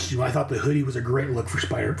that costume. I thought the hoodie was a great look for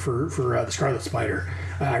the Scarlet Spider.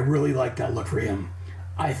 I really liked that look for him.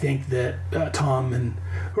 I think that Tom and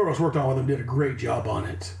whoever else worked on with him did a great job on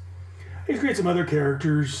it. He's created some other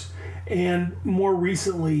characters, and more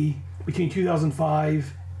recently, between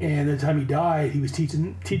 2005 and the time he died, he was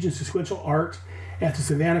teaching sequential art at the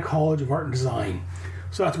Savannah College of Art and Design.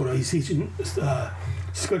 So that's what he's teaching,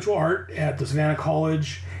 sequential art at the Savannah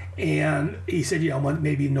College. And he said,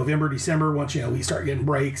 maybe in November, December, once, we start getting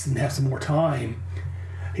breaks and have some more time,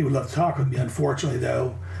 he would love to talk with me. Unfortunately,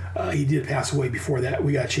 though, he did pass away before that.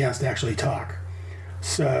 We got a chance to actually talk.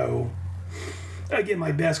 So, again,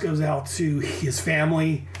 my best goes out to his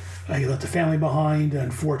family. He left a family behind,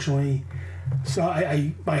 unfortunately. So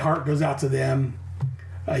my heart goes out to them.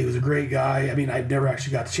 He was a great guy. I never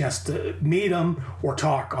actually got the chance to meet him or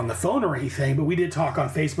talk on the phone or anything, but we did talk on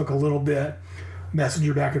Facebook a little bit.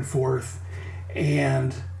 Messenger back and forth,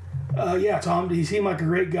 and Tom, he seemed like a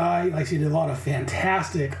great guy. Like he did a lot of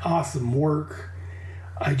fantastic, awesome work.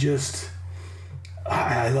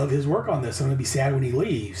 I love his work on this. I'm gonna be sad when he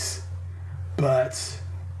leaves, but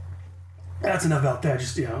that's enough about that.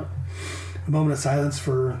 Just a moment of silence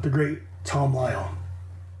for the great Tom Lyle.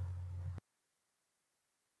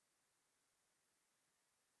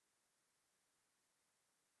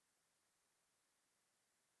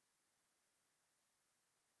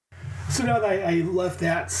 So now that I left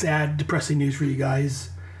that sad, depressing news for you guys,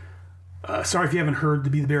 sorry if you haven't heard the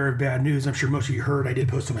Be the Bearer of Bad News. I'm sure most of you heard. I did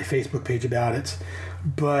post on my Facebook page about it.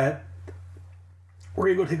 But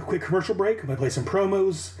we're going to go take a quick commercial break. I'm going to play some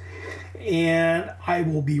promos. And I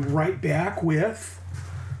will be right back with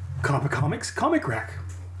Comics Comic Rack.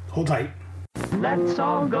 Hold tight. Let's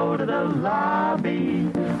all go to the lobby.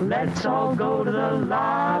 Let's all go to the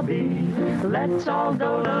lobby. Let's all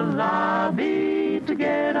go to the lobby.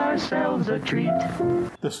 get ourselves a treat.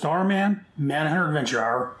 The Starman Manhunter Adventure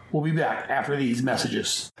Hour will be back after these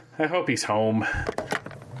messages. I hope he's home.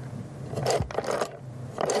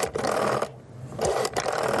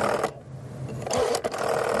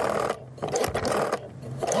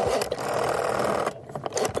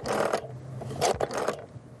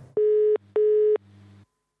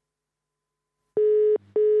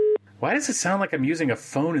 Why does it sound like I'm using a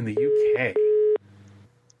phone in the UK?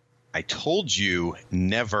 I told you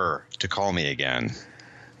never to call me again.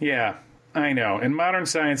 Yeah, I know. And modern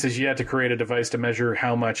science has yet to create a device to measure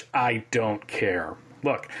how much I don't care.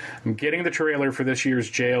 Look, I'm getting the trailer for this year's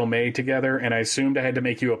JLMay together, and I assumed I had to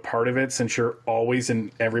make you a part of it since you're always in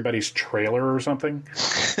everybody's trailer or something.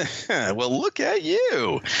 Well, look at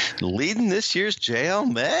you, leading this year's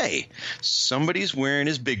JLMay. Somebody's wearing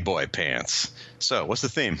his big boy pants. So, what's the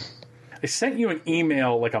theme? I sent you an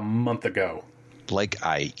email like a month ago. Like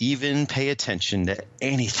I even pay attention to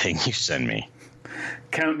anything you send me.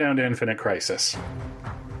 Countdown to Infinite Crisis.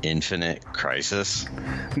 Infinite Crisis?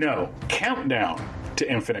 No, Countdown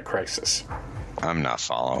to Infinite Crisis. I'm not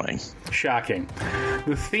following. Shocking.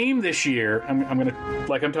 The theme this year, I'm going to,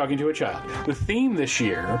 like I'm talking to a child. The theme this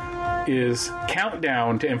year is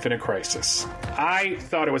Countdown to Infinite Crisis. I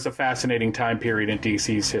thought it was a fascinating time period in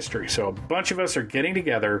DC's history, so a bunch of us are getting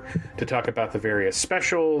together to talk about the various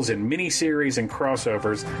specials and miniseries and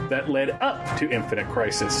crossovers that led up to Infinite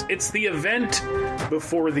Crisis. It's the event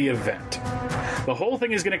before the event. The whole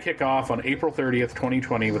thing is going to kick off on April 30th,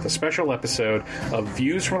 2020 with a special episode of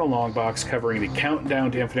Views from the Long Box covering the Countdown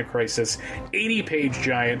to Infinite Crisis 80-page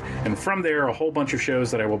giant, and from there a whole bunch of shows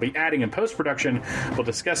that I will be adding in post-production will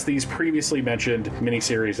discuss these previously mentioned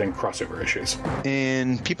miniseries and crossover issues.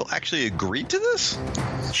 And people actually agreed to this?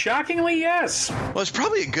 Shockingly, yes. Well, it's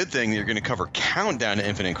probably a good thing you're going to cover Countdown to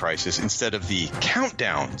Infinite Crisis instead of the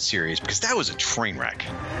Countdown series, because that was a train wreck.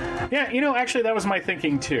 Yeah, actually that was my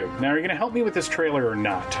thinking too. Now, are you going to help me with this trailer or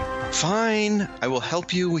not? Fine. I will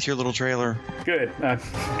help you with your little trailer. Good.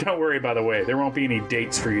 Don't worry, by the way. There won't be any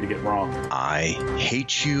dates for you to get wrong. I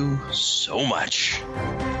hate you so much.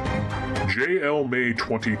 JLMay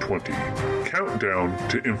 2020, Countdown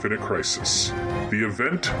to Infinite Crisis, the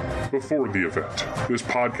event before the event. This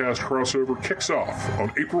podcast crossover kicks off on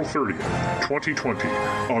April 30th, 2020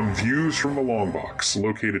 on Views from the Long Box,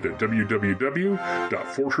 located at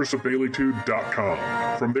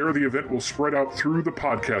www.fortressofbaileytude.com. From there, the event will spread out through the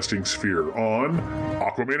podcasting sphere on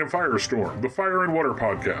Aquaman and Firestorm, the Fire and Water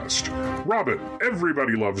podcast, Robin,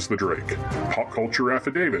 Everybody Loves the Drake, Pop Culture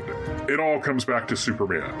Affidavit, It All Comes Back to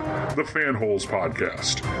Superman, the Fanholes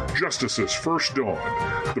podcast, Justice's First Dawn,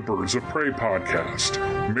 the Birds of Prey podcast,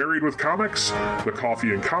 Married with Comics, the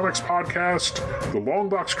Coffee and Comics podcast, the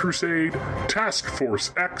Longbox Crusade, Task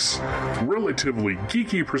Force X, Relatively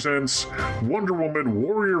Geeky Presents, Wonder Woman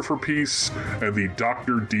Warrior for Peace, and the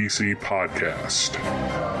Dr. DC podcast.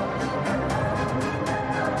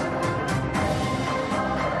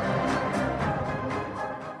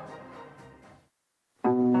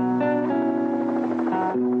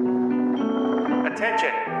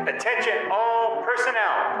 Attention all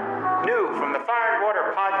personnel. New from the Fire and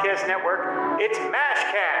Water Podcast Network, it's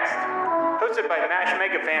MashCast. Hosted by MASH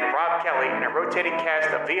megafan Rob Kelly and a rotating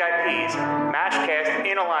cast of VIPs, MashCast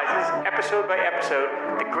analyzes, episode by episode,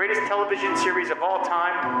 the greatest television series of all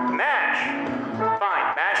time, MASH.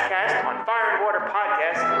 Find MashCast on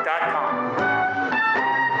fireandwaterpodcast.com.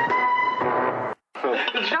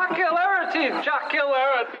 Jocularity,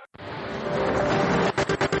 jocularity.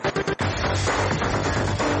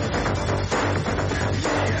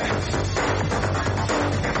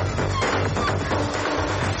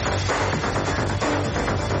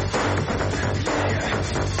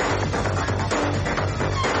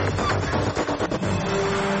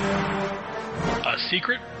 A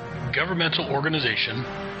secret governmental organization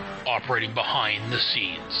operating behind the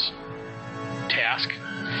scenes. Task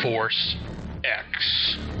Force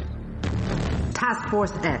X. Task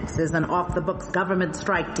Force X is an off-the-books government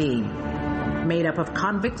strike team made up of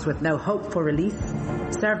convicts with no hope for release,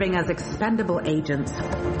 serving as expendable agents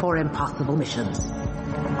for impossible missions.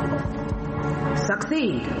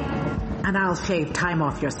 Succeed, and I'll shave time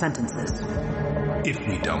off your sentences. If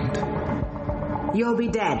we don't? You'll be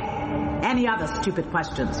dead. Any other stupid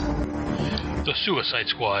questions? The Suicide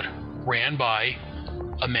Squad, ran by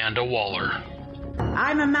Amanda Waller.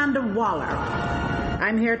 I'm Amanda Waller.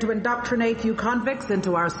 I'm here to indoctrinate you convicts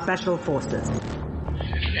into our special forces.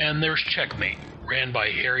 And there's Checkmate, ran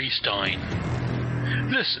by Harry Stein.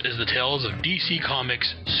 This is the tales of DC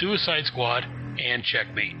Comics, Suicide Squad, and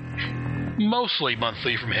Checkmate. Mostly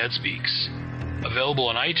monthly from Headspeaks. Available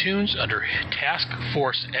on iTunes under Task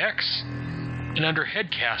Force X and under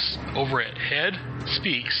Headcasts over at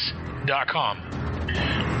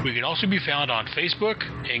headspeaks.com. We can also be found on Facebook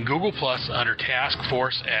and Google Plus under Task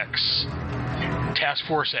Force X. Task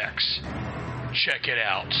Force X. Check it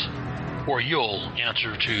out, or you'll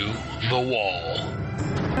answer to the wall.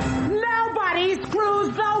 Nobody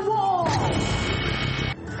screws the wall!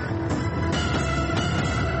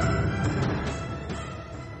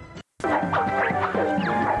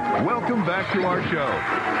 Welcome back to our show.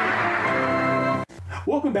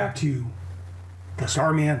 Welcome back to the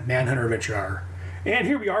Starman Manhunter Adventure Hour. And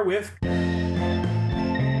here we are with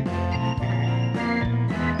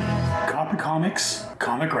Copy Comics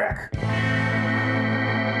Comic Rack.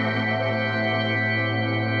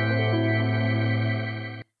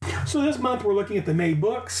 So this month we're looking at the May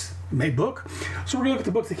books. May book. So we're going to look at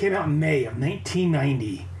the books that came out in May of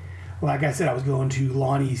 1990. Like I said, I was going to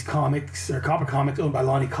Lonnie's Comics, or Copper Comics, owned by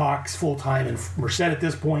Lonnie Cox, full-time in Merced at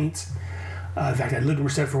this point. In fact, I lived in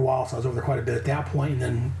Merced for a while, so I was over there quite a bit at that point. And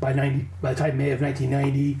then by the time May of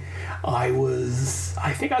 1990, I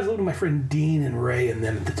think I was living with my friend Dean and Ray and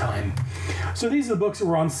them at the time. So these are the books that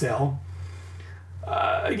were on sale.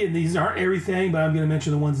 Again, these aren't everything, but I'm going to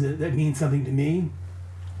mention the ones that mean something to me,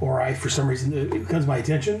 or for some reason, it comes to my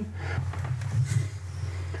attention.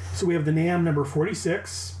 So we have the NAM number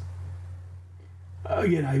 46.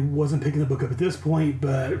 Again, I wasn't picking the book up at this point,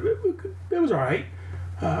 but it was all right.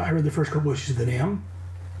 I read the first couple issues of the NAM,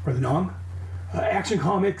 or the NAM. Action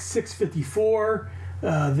Comics 654.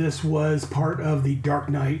 This was part of the Dark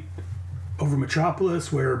Knight over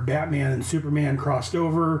Metropolis, where Batman and Superman crossed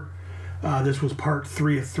over. This was part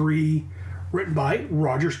 3 of 3, written by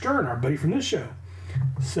Roger Stern, our buddy from this show.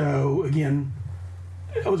 So, again,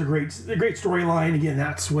 it was a great storyline. Again,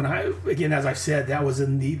 that's when as I've said, that was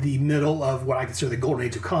in the middle of what I consider the golden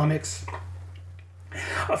age of comics.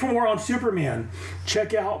 For more on Superman,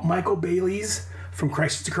 check out Michael Bailey's From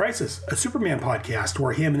Crisis to Crisis, a Superman podcast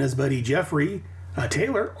where him and his buddy Jeffrey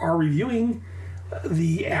Taylor are reviewing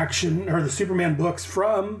the action or the Superman books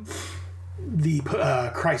from the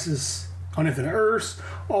Crisis on Infinite Earths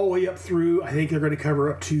all the way up through. I think they're going to cover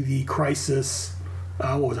up to the Crisis.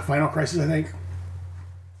 Final Crisis, I think.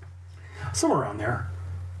 Somewhere around there.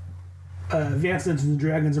 Advanced Dungeons and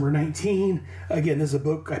Dragons number 19. Again, this is a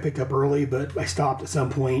book I picked up early, but I stopped at some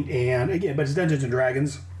point. And again, but it's Dungeons and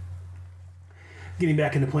Dragons. Getting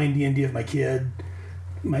back into playing D&D with my kid,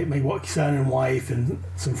 my son and wife, and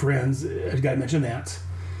some friends. I've got to mention that.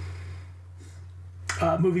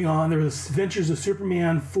 Moving on, there was Adventures of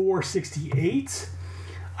Superman 468.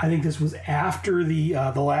 I think this was after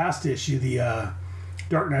the last issue, the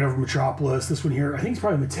Dark Knight over Metropolis. This one here, I think it's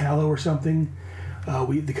probably Metallo or something.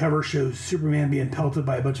 The cover shows Superman being pelted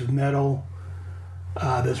by a bunch of metal.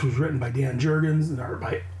 This was written by Dan Jurgens, and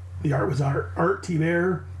the art was Art T.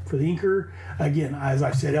 Bear for the inker. Again, as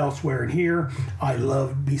I've said elsewhere in here, I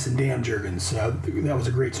love me some Dan Jurgens, so that was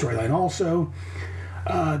a great storyline also.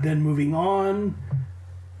 Then moving on,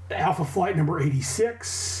 Alpha Flight number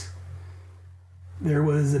 86. There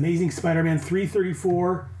was Amazing Spider-Man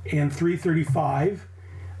 334 and 335.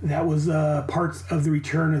 That was parts of the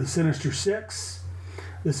Return of the Sinister Six.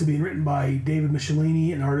 This is being written by David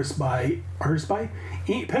Michelini and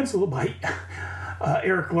pencil by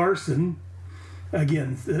Eric Larson.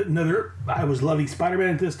 Again, I was loving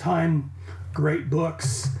Spider-Man at this time. Great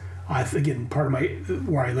books. Again, part of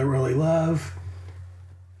where I really love.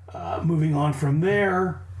 Moving on from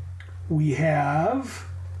there, let me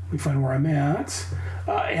find where I'm at.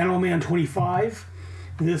 Animal Man 25.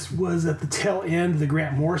 This was at the tail end of the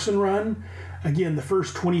Grant Morrison run. Again, the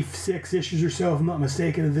first 26 issues or so, if I'm not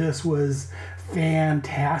mistaken, of this was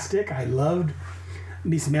fantastic. I loved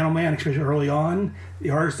me some Animal Man, especially early on.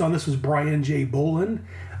 The artist on this was Brian J. Boland.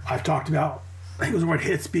 I've talked about, I think it was where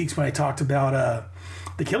Hit Speaks when I talked about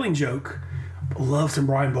The Killing Joke. Love some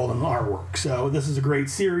Brian Boland artwork. So this is a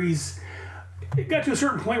great series. It got to a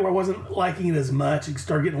certain point where I wasn't liking it as much. It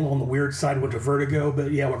started getting a little on the weird side, went to Vertigo.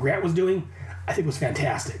 But yeah, what Grant was doing, I think was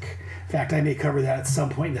fantastic. In fact, I may cover that at some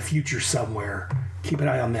point in the future somewhere. Keep an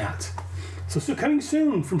eye on that. So coming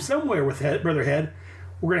soon from somewhere with Brother Head,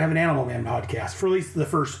 we're going to have an Animal Man podcast for at least the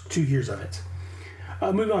first 2 years of it.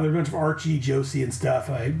 Moving on, there are a bunch of Archie, Josie, and stuff.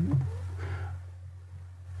 I'm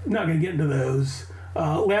not going to get into those.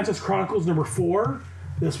 Atlantis Chronicles number 4.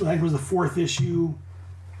 This, I think, was the 4th issue.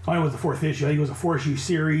 I know it was the 4th issue. I think it was a 4-issue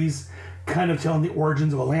series, kind of telling the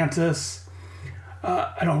origins of Atlantis.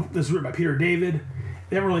 This is written by Peter David.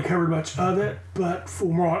 They haven't really covered much of it, but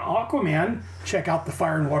for more on Aquaman, check out the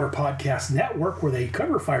Fire and Water Podcast Network, where they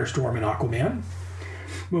cover Firestorm and Aquaman.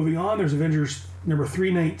 Moving on, there's Avengers number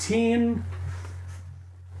 319,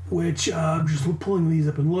 which I'm just pulling these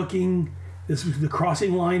up and looking. This was the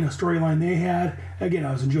Crossing line, a storyline they had. Again,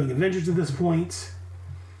 I was enjoying Avengers at this point.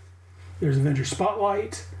 There's Avengers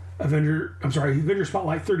Spotlight. Avengers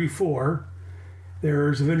Spotlight 34.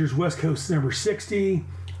 There's Avengers West Coast number 60.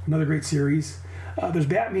 Another great series. There's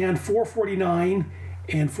Batman 449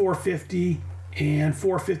 and 450 and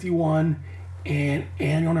 451 and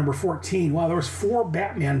annual number 14. Wow, there was 4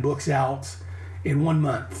 Batman books out in 1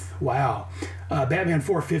 month. Wow. Batman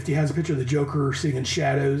 450 has a picture of the Joker sitting in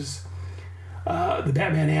shadows. The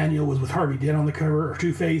Batman annual was with Harvey Dent on the cover, or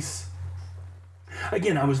Two-Face.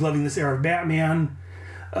 Again, I was loving this era of Batman.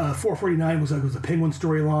 449 was the Penguin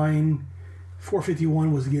storyline.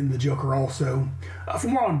 451 was again the Joker also. For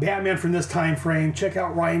more on Batman from this time frame, check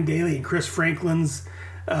out Ryan Daly and Chris Franklin's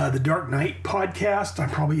The Dark Knight podcast.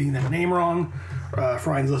 I'm probably getting that name wrong. If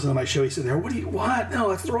Ryan's listening to my show, he said there, what? No,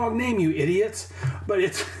 that's the wrong name, you idiots. But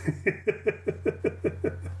it's...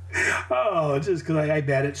 oh, just because I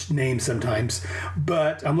bad at names sometimes.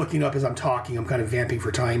 But I'm looking up as I'm talking. I'm kind of vamping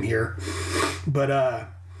for time here. But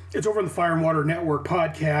it's over on the Fire and Water Network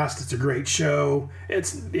podcast. It's a great show.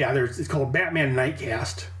 It's called Batman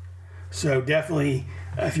Nightcast. So definitely,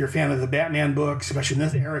 if you're a fan of the Batman books, especially in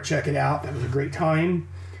this era, check it out. That was a great time.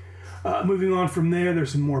 Moving on from there,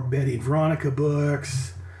 there's some more Betty and Veronica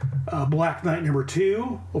books. Black Knight number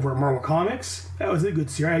 2 over at Marvel Comics. That was a good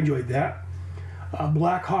series. I enjoyed that.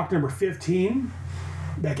 Black Hawk number 15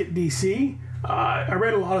 back at DC. I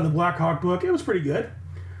read a lot of the Black Hawk book. It was pretty good.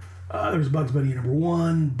 There was Bugs Bunny number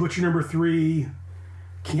 1, Butcher number 3,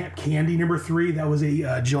 Camp Candy number 3. That was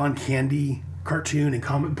a John Candy cartoon and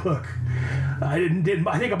comic book. I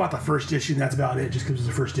think I bought the first issue, and that's about it, just because it was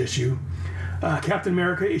the first issue. Captain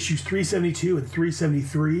America issues 372 and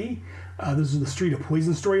 373. This is the Street of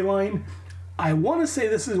Poison storyline. I want to say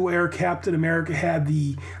this is where Captain America had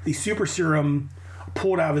the super serum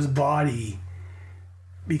pulled out of his body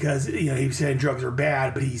because he was saying drugs are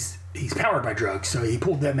bad, but he's powered by drugs, so he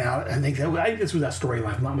pulled them out. I think this was that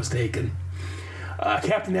storyline, if I'm not mistaken.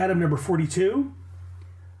 Captain Atom number 42.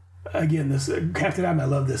 Again, this Captain Atom, I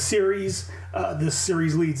love this series. This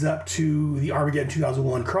series leads up to the Armageddon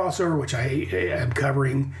 2001 crossover, which I am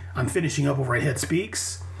covering. I'm finishing up over at Head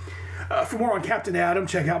Speaks. For more on Captain Atom,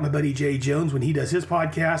 check out my buddy Jay Jones when he does his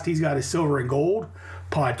podcast. He's got his Silver and Gold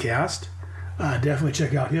podcast. Definitely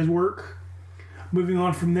check out his work. Moving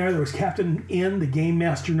on from there was Captain N, the Game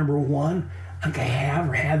Master number 1. I think I have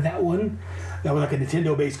or had that one. That was like a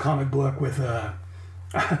Nintendo-based comic book with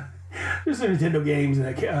just Nintendo games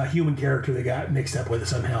and a human character that got mixed up with it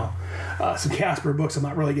somehow. Some Casper books I'm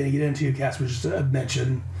not really going to get into. Casper just a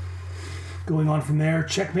mention. Going on from there,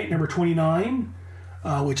 Checkmate number 29,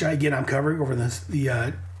 which I'm covering over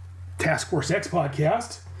the Task Force X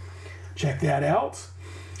podcast. Check that out.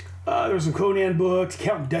 There's some Conan books.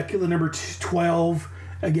 Count Duckula number 12.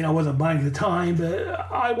 Again, I wasn't buying at the time, but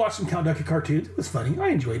I watched some Count Duckula cartoons. It was funny. I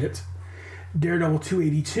enjoyed it. Daredevil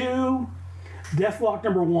 282. Deathlock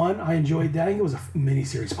number 1. I enjoyed that. I think it was a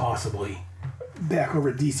miniseries, possibly. Back over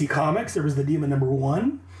at DC Comics, there was The Demon number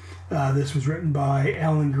 1. This was written by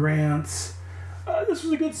Alan Grant. This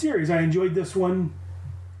was a good series. I enjoyed this one.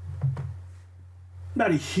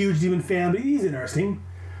 Not a huge Demon fan, but he's interesting.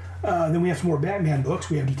 Then we have some more Batman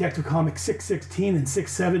books. We have Detective Comics 616 and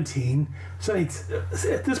 617. So it's,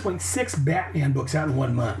 at this point, 6 Batman books out in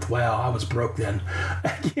 1 month. Wow, I was broke then.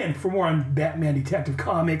 Again, for more on Batman Detective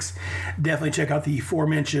Comics, definitely check out the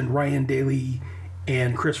aforementioned Ryan Daly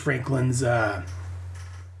and Chris Franklin's Dark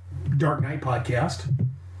Knight podcast.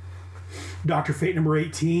 Dr. Fate number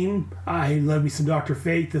 18. I love me some Dr.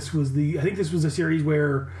 Fate. I think this was a series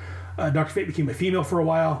where Dr. Fate became a female for a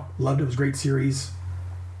while. Loved it. It was a great series.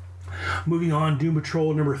 Moving on, Doom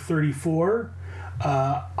Patrol number 34.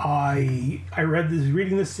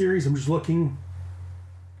 Reading this series. I'm just looking.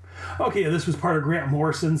 Okay, this was part of Grant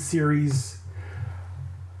Morrison's series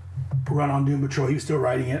run on Doom Patrol. He was still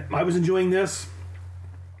writing it. I was enjoying this.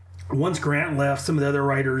 Once Grant left, some of the other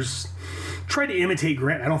writers tried to imitate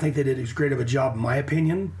Grant. I don't think they did as great of a job, in my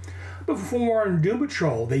opinion. But for more on Doom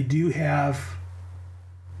Patrol, they did have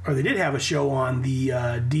a show on the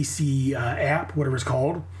DC app, whatever it's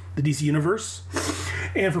called. The DC Universe.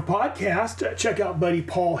 And for podcast, check out buddy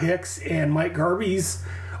Paul Hicks and Mike Garvey's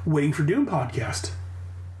Waiting for Doom podcast.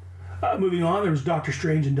 Moving on, there was Doctor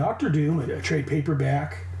Strange and Doctor Doom, a trade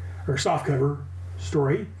paperback or softcover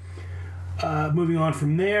story. Moving on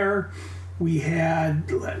from there, we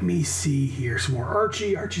had, let me see here, some more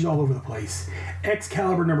Archie. Archie's all over the place.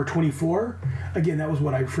 Excalibur number 24. Again, that was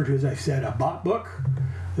what I refer to as, I said, a bot book.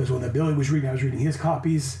 This was one that Billy was reading. I was reading his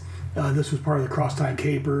copies. This was part of the Cross Time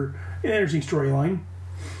Caper. An interesting storyline.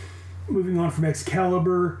 Moving on from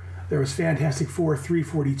Excalibur, There was Fantastic Four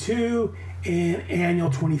 342 and Annual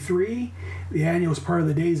 23. The Annual is part of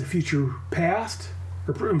the Days of Future Past,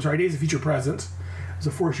 Days of Future Present. It was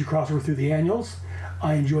a 4-issue crossover through the Annuals.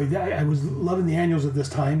 I enjoyed that. I was loving the Annuals at this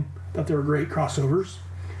time. Thought they were great crossovers.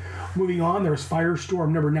 Moving on, there was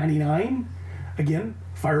Firestorm number 99. Again,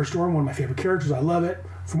 Firestorm, one of my favorite characters. I love it.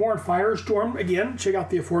 For more on Firestorm, again, check out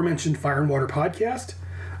the aforementioned Fire and Water podcast.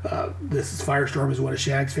 Firestorm is one of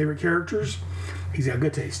Shag's favorite characters. He's got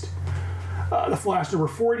good taste. The Flash number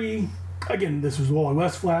 40. Again, this was Wally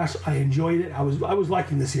West Flash. I enjoyed it. I was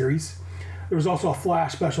liking the series. There was also a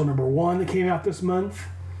Flash special number 1 that came out this month.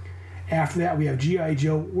 After that, we have G.I.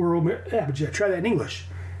 Joe World... try that in English.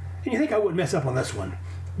 And you think I wouldn't mess up on this one.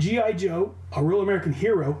 G.I. Joe, A Real American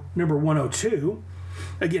Hero, number 102.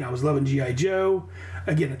 Again, I was loving G.I. Joe.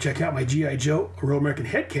 Again, check out my G.I. Joe, A Real American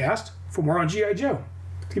Headcast for more on G.I. Joe.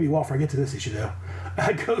 It's going to be a while before I get to this issue, though.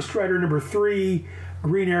 Ghost Rider number 3.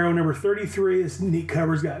 Green Arrow number 33. This neat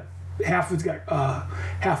cover's got... half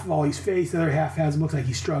of Ollie's face. The other half looks like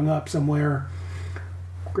he's strung up somewhere.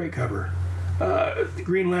 Great cover.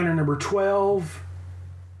 Green Lantern number 12.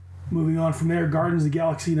 Moving on from there, Guardians of the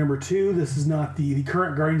Galaxy number 2. This is not the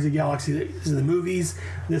current Guardians of the Galaxy. This is the movies.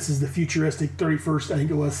 This is the futuristic 31st, I think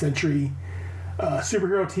it was, century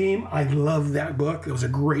superhero team. I love that book. It was a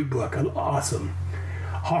great book. Awesome.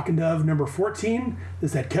 Hawk and Dove number 14.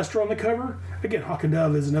 This had Kester on the cover. Again, Hawk and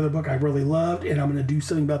Dove is another book I really loved, and I'm going to do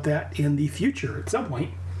something about that in the future at some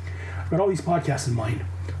point. I've got all these podcasts in mind.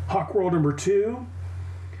 Hawk World number 2.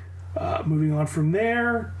 Moving on from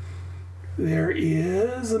there, there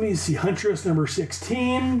is, Huntress number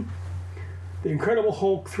 16. The Incredible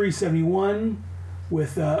Hulk 371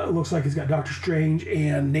 with, it looks like it's got Doctor Strange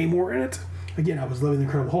and Namor in it. Again, I was loving the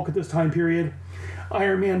Incredible Hulk at this time period.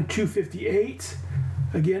 Iron Man 258.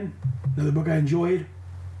 Again, another book I enjoyed.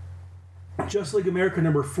 Just League America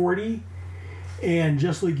number 40 and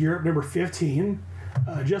Just League Europe number 15.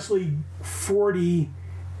 Just League 40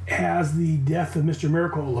 has the death of Mr.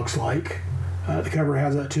 Miracle, it looks like. The cover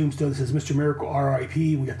has a tombstone that says Mr. Miracle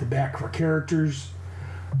R.I.P. We got the back for characters.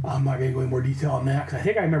 I'm not going to go into more detail on that because I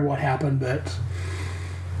think I remember what happened, but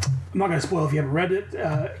I'm not going to spoil if you haven't read it.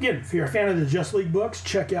 Again, if you're a fan of the Just League books,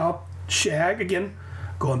 check out Shag. Again,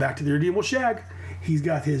 going back to the Irredeemable Shag. He's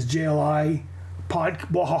got his JLI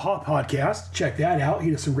podcast. Check that out.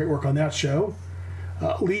 He does some great work on that show.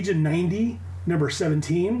 Legion 90, number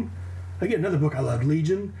 17. Again, another book I loved,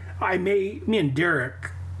 Legion. Me and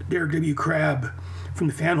Derek W. Crabb from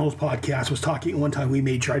the Fanholes podcast was talking one time. We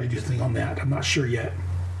may try to do something on that. I'm not sure yet.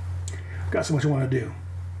 Got so much I want to do.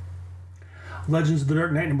 Legends of the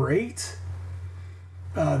Dark Knight number 8.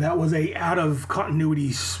 That was a out of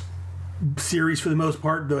continuity series for the most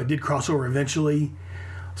part, though it did cross over eventually.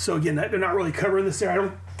 So again, they're not really covering this there. I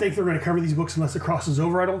don't think they're going to cover these books unless it crosses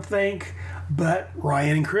over, I don't think. But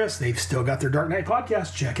Ryan and Chris, they've still got their Dark Knight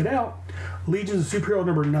podcast. Check it out. Legions of Superhero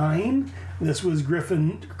number 9. This was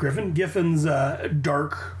Giffen's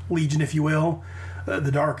Dark Legion, if you will.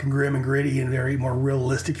 The dark and grim and gritty and very more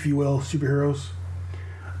realistic, if you will, superheroes.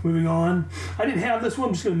 Moving on. I didn't have this one.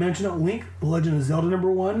 I'm just going to mention it. Link, The Legend of Zelda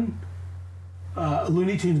number 1.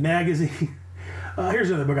 Looney Tunes magazine. Here's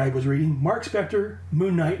another book I was reading. Mark Spector,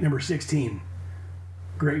 Moon Knight number 16.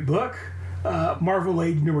 Great book. Marvel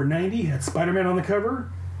Age number 90 had Spider-Man on the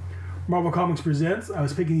cover. Marvel Comics Presents. I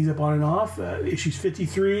was picking these up on and off. Issues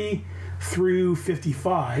 53 through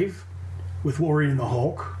 55 with Wolverine and the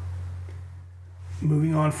Hulk.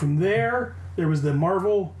 Moving on from there, there was the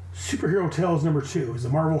Marvel Superhero Tales number 2. It was the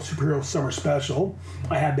Marvel Superhero Summer Special.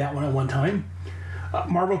 I had that one at one time.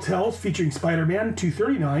 Marvel Tales featuring Spider-Man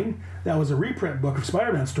 239. That was a reprint book of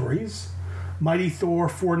Spider-Man stories. Mighty Thor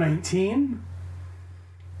 419.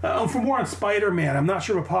 For more on Spider-Man, I'm not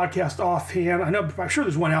sure of a podcast offhand. I'm sure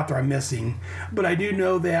there's one out there I'm missing. But I do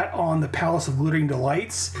know that on the Palace of Glittering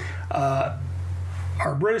Delights, our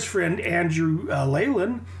British friend Andrew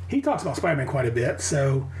Leyland, he talks about Spider-Man quite a bit.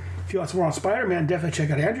 So if you want some more on Spider-Man, definitely check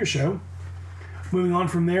out Andrew's show. Moving on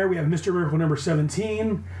from there, we have Mr. Miracle number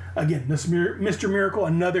 17. Again, Mr. Miracle,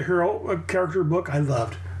 another hero character book I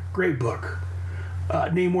loved. Great book.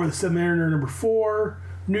 Namor the Submariner number 4.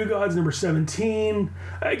 New Gods number 17.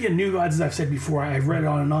 Again, New Gods, as I've said before, I've read it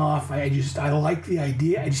on and off. I like the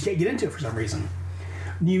idea. I just can't get into it for some reason.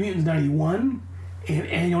 New Mutants 91 and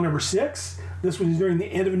Annual number 6. This one is during the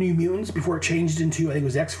end of New Mutants before it changed into, I think it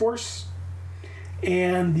was X-Force.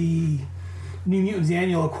 And the New Mutants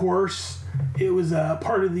Annual, of course, it was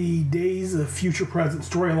part of the Days of Future Present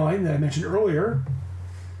storyline that I mentioned earlier.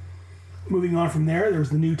 Moving on from there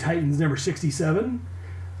was the New Titans number 67.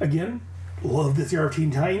 Again, love this era of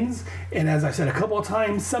Teen Titans. And as I said a couple of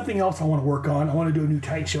times, something else I want to work on. I want to do a new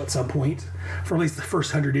Titan show at some point for at least the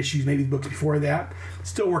first 100 issues, maybe the books before that.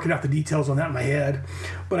 Still working out the details on that in my head.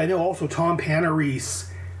 But I know also Tom Panarese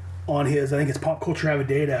on his, I think it's Pop Culture Avid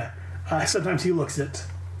Data, sometimes he looks at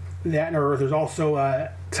that, or there's also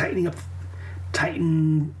tightens up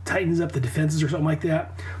the defenses or something like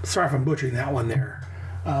that. Sorry if I'm butchering that one there.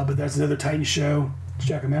 But that's another Titan show.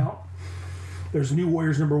 Check them out. There's New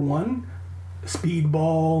Warriors #1,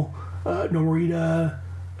 Speedball, Norita,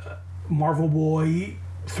 Marvel Boy,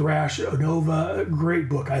 Thrash, Nova. Great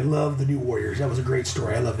book. I love the New Warriors. That was a great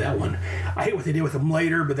story. I love that one. I hate what they did with them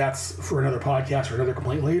later, but that's for another podcast or another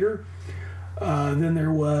complaint later. Then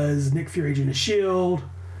there was Nick Fury, Agent of S.H.I.E.L.D.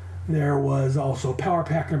 There was also Power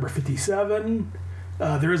Pack number 57.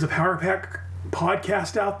 There is a Power Pack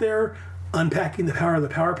podcast out there, Unpacking the Power of the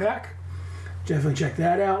Power Pack. Definitely check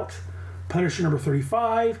that out. Punisher number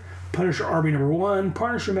 35, Punisher Army number 1,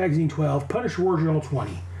 Punisher Magazine 12, Punisher War Journal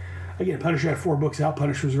 20. Again, Punisher had 4 books out.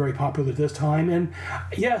 Punisher was very popular at this time. And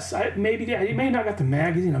yes, I may not got the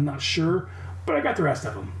magazine, I'm not sure, but I got the rest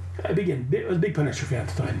of them. I was a big Punisher fan at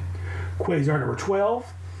the time. Quasar number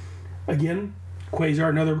 12. Again, Quasar,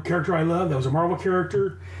 another character I love. That was a Marvel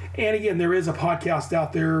character. And again, there is a podcast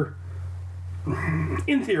out there,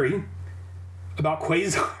 in theory, about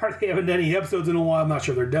Quasar. They haven't done any episodes in a while. I'm not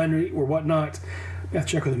sure they're done or whatnot. I have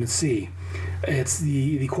to check with them and see. It's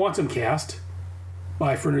the Quantum Cast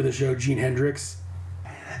by a friend of the show, Gene Hendricks.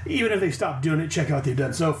 Even if they stopped doing it, check out what they've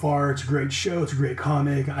done so far. It's a great show. It's a great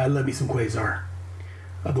comic. I love me some Quasar.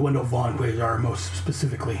 The Wendell Vaughn Quasar, most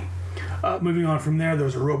specifically. Moving on from there, there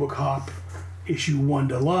was a RoboCop issue 1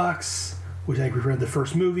 Deluxe, which I think we read the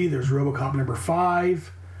first movie. There's RoboCop number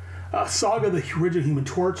 5. Saga, the original Human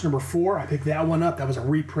Torch, number 4. I picked that one up. That was a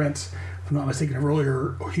reprint, if I'm not mistaken, of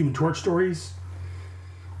earlier Human Torch stories.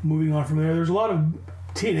 Moving on from there, there's a lot of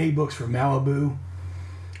TNA books from Malibu.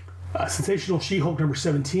 Sensational She-Hulk number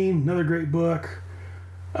 17, another great book.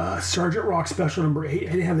 Sergeant Rock Special number 8.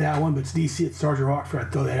 I didn't have that one, but it's DC. It's Sergeant Rock, so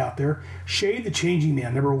I'd throw that out there. Shade the Changing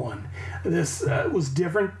Man, number 1. This was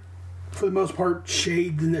different, for the most part,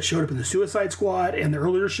 Shade than that showed up in the Suicide Squad and the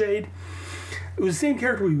earlier Shade. It was the same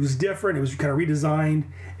character, but he was different. It was kind of redesigned.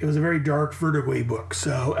 It was a very dark Vertigo book,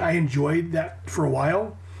 so I enjoyed that for a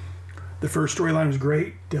while. The first storyline was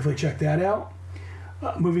great. Definitely check that out.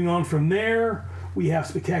 Moving on from there, we have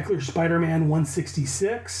Spectacular Spider-Man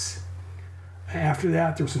 166. After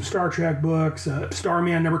that, there were some Star Trek books.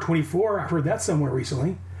 Starman number 24. I've heard that somewhere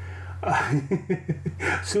recently.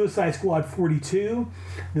 Suicide Squad 42.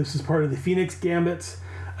 This is part of the Phoenix Gambit.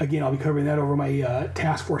 Again, I'll be covering that over my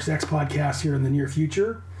Task Force X podcast here in the near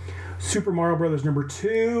future. Super Mario Brothers number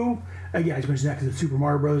 2. Again, I just mentioned that because it's Super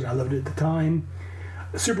Mario Brothers. I loved it at the time.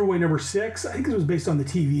 Superboy number 6. I think this was based on the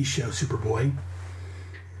TV show Superboy.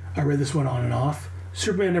 I read this one on and off.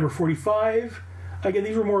 Superman number 45. Again,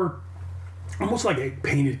 these were more almost like a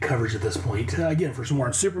painted coverage at this point. Again, for some more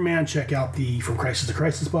on Superman, check out the From Crisis to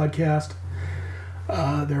Crisis podcast.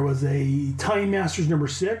 There was a Time Masters number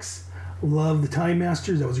 6. Love the Time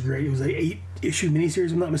Masters. That was great. It was a 8-issue miniseries,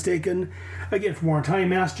 if I'm not mistaken. Again, for more on Time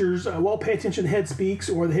Masters, well, pay attention to Head Speaks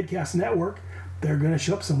or the Headcast Network. They're going to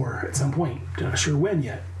show up somewhere at some point. Not sure when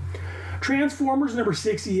yet. Transformers number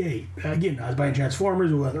 68. Again, I was buying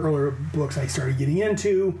Transformers, one of the earlier books I started getting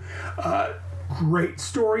into. Great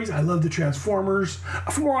stories. I love the Transformers.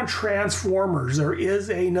 For more on Transformers, there is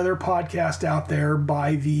another podcast out there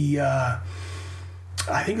by the,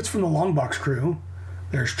 I think it's from the Longbox crew.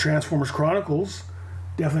 There's Transformers Chronicles.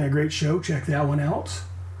 Definitely a great show. Check that one out.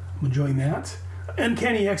 I'm enjoying that.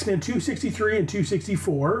 Uncanny X-Men 263 and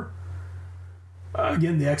 264.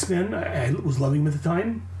 Again, the X-Men, I was loving them at the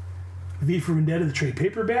time. V for Vendetta, the trade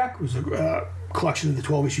paperback, was a collection of the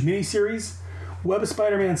 12-issue miniseries. Web of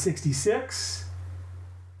Spider-Man 66.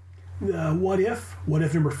 What If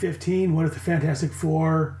number 15. What If the Fantastic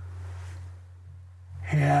Four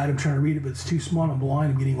had, I'm trying to read it, but it's too small, I'm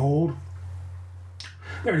blind, I'm getting old.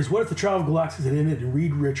 There it is. What If the Trial of Galactus had ended in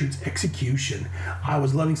Reed Richards' execution? I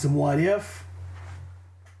was loving some What If.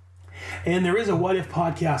 And there is a What If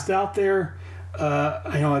podcast out there.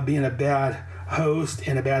 I know I'm being a bad host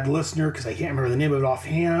and a bad listener because I can't remember the name of it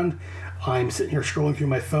offhand. I'm sitting here scrolling through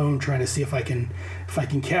my phone trying to see if I can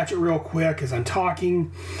catch it real quick as I'm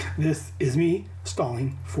talking. This is me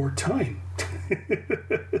stalling for time.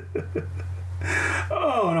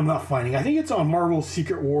 Oh, and I'm not finding. I think it's on Marvel's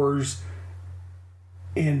Secret Wars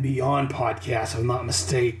and Beyond podcast, if I'm not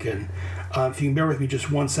mistaken. If you can bear with me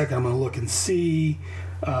just one second, I'm going to look and see.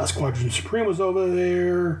 Squadron Supreme was over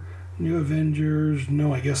there. New Avengers.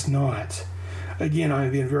 No, I guess not. Again,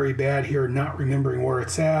 I'm being very bad here, not remembering where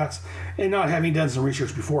it's at, and not having done some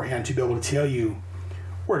research beforehand to be able to tell you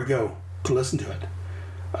where to go to listen to it.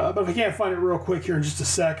 But if I can't find it real quick here in just a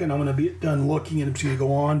second, I'm going to be done looking and I'm just going to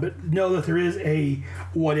go on. But know that there is a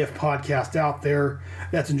What If podcast out there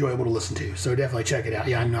that's enjoyable to listen to. So definitely check it out.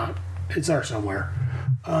 Yeah, it's there somewhere.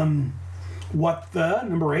 What the,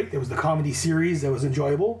 number 8, that was the comedy series that was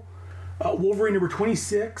enjoyable. Wolverine number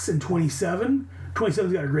 26 and 27.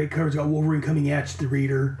 27's got a great cover. It's got Wolverine coming at you, the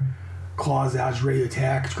reader. Claws out, ready to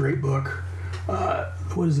attack. It's a great book.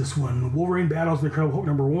 What is this one? Wolverine Battles the Incredible Hulk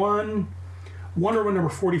number 1. Wonder Woman number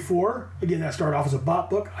 44. Again, that started off as a bot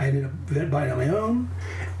book. I ended up buying it on my own.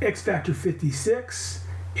 X Factor 56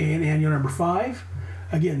 and annual number 5.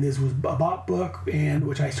 Again, this was a bot book, and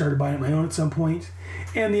which I started buying on my own at some point.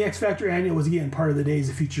 And the X Factor annual was, again, part of the Days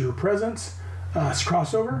of Future Presents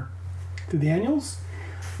crossover through the annuals.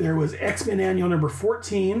 There was X-Men annual number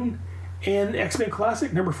 14 and X-Men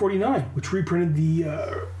Classic number 49, which reprinted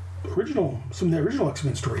some of the original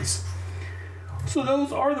X-Men stories. So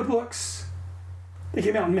those are the books that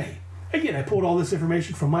came out in May. Again, I pulled all this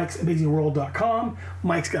information from Mike'sAmazingWorld.com.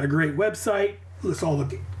 Mike's got a great website, lists all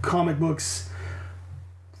the comic books,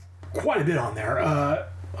 quite a bit on there.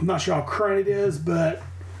 I'm not sure how current it is, but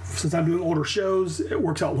since I'm doing older shows, it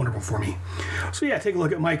works out wonderful for me. So yeah, take a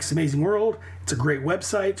look at Mike's Amazing World. It's a great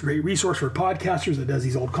website. It's a great resource for podcasters that does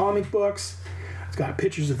these old comic books. It's got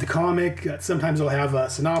pictures of the comic. Sometimes it'll have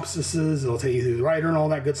synopsises. It'll tell you who the writer and all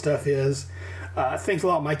that good stuff is. Thanks a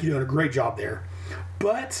lot, Mike. You're doing a great job there.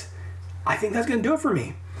 But I think that's going to do it for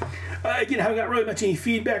me. Again, I haven't got really much any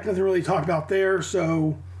feedback. Nothing really to talk about there.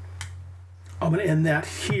 So I'm going to end that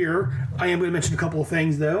here. I am going to mention a couple of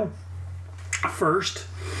things, though. First,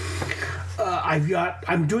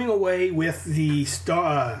 I'm doing away with the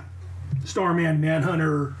Starman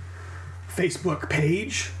Manhunter Facebook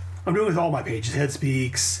page. I'm doing it with all my pages.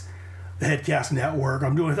 Headspeaks, the Headcast Network.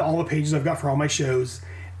 I'm doing it with all the pages I've got for all my shows.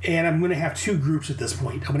 And I'm going to have 2 groups at this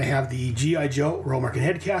point. I'm going to have the G.I. Joe Royal American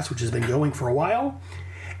Headcast, which has been going for a while.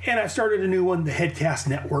 And I started a new one, the Headcast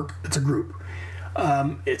Network. It's a group.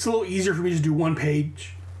 It's a little easier for me to do one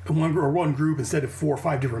page, one group instead of 4 or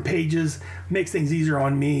 5 different pages. Makes things easier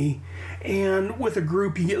on me. And with a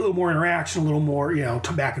group, you get a little more interaction, a little more,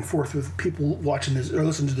 back and forth with people watching this or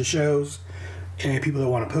listening to the shows and people that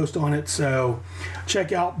want to post on it. So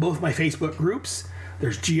check out both my Facebook groups.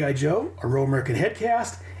 There's G.I. Joe, a Royal American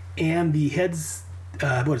Headcast, and the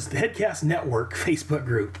Headcast Network Facebook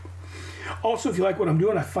group. Also, if you like what I'm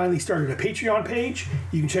doing, I finally started a Patreon page.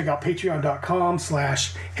 You can check out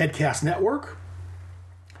patreon.com/headcastnetwork.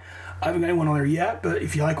 I haven't got anyone on there yet, but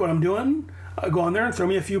if you like what I'm doing, go on there and throw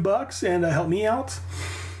me a few bucks and help me out.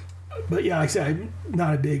 But yeah, like I said, I'm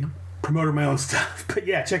not a big promoter of my own stuff. But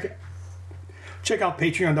yeah, check out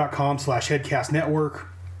patreon.com/headcastnetwork.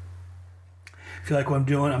 If you like what I'm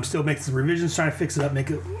doing, I'm still making some revisions, trying to fix it up, make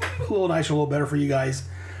it a little nicer, a little better for you guys.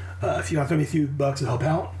 If you want to throw me a few bucks, it'll help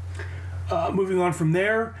out. Moving on from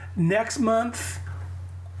there, next month,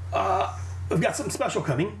 we've got something special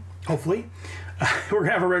coming, hopefully. We're going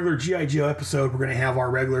to have a regular G.I. Joe episode. We're going to have our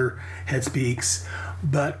regular Head Speaks.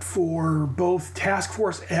 But for both Task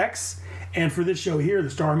Force X and for this show here, the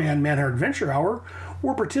Starman Manhunter Adventure Hour,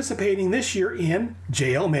 we're participating this year in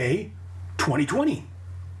JLMay 2020.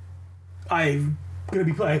 I played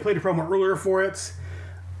a promo earlier for it.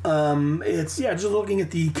 It's just looking at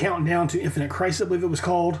the countdown to Infinite Crisis, I believe it was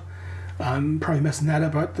called. I'm probably messing that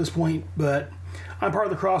up at this point, but I'm part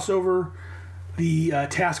of the crossover. The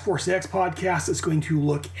Task Force X podcast is going to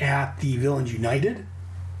look at the Villains United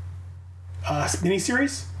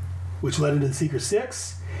miniseries, which led into the Secret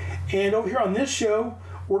Six. And over here on this show,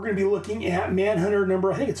 we're going to be looking at Manhunter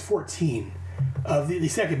number, I think it's 14, of the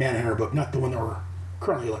second Manhunter book, not the one that we're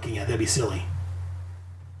currently looking at. That'd be silly.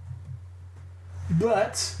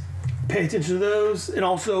 But pay attention to those. And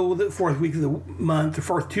also the fourth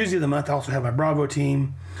Tuesday of the month, I also have my Bravo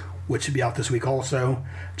team, which should be out this week also.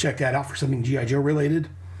 Check that out for something G.I. Joe related.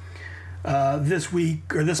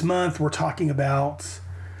 This month, we're talking about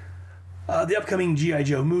the upcoming G.I.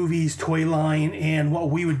 Joe movies, toy line, and what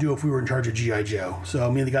we would do if we were in charge of G.I. Joe.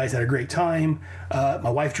 So me and the guys had a great time. My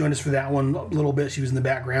wife joined us for that one a little bit. She was in the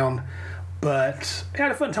background. But I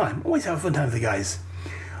had a fun time. Always have a fun time with the guys.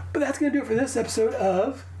 But that's going to do it for this episode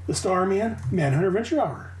of the Starman Manhunter Adventure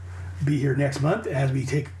Hour. Be here next month as we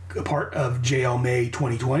take a part of JLMay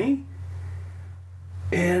 2020.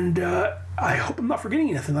 And I hope I'm not forgetting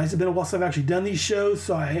anything. It's been a while since I've actually done these shows,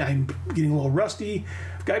 so I'm getting a little rusty.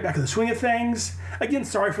 I've got back in the swing of things. Again,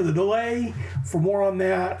 sorry for the delay. For more on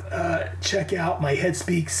that, check out my Head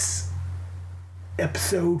Speaks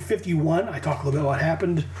episode 51. I talk a little bit about what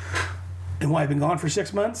happened and why I've been gone for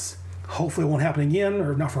 6 months. Hopefully it won't happen again,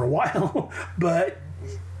 or not for a while, but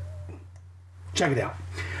check it out.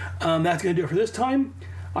 That's going to do it for this time.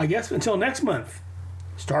 I guess until next month,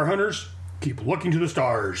 Star Hunters, keep looking to the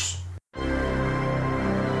stars.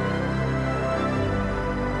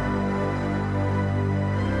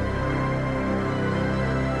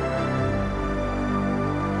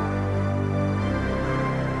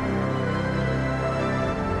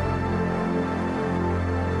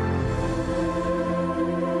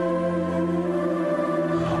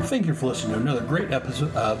 Thank you for listening to another great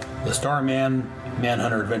episode of the Starman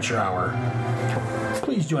Manhunter Adventure Hour.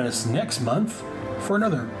 Please join us next month for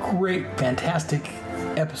another great, fantastic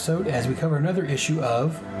episode as we cover another issue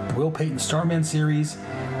of the Will Payton Starman series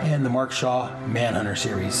and the Mark Shaw Manhunter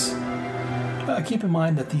series. Keep in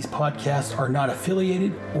mind that these podcasts are not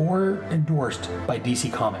affiliated or endorsed by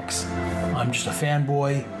DC Comics. I'm just a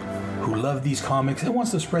fanboy who loves these comics and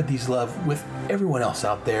wants to spread these love with everyone else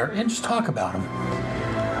out there and just talk about them.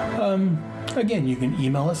 Again, you can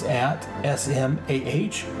email us at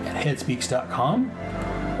smah@headspeaks.com,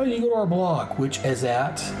 or you can go to our blog, which is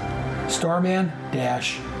at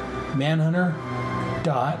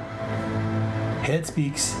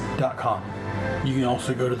starman-manhunter.headspeaks.com. You can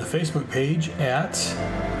also go to the Facebook page at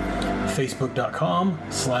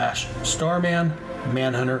facebook.com/Starman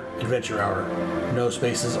Manhunter Adventure Hour. No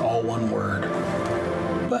spaces, all one word.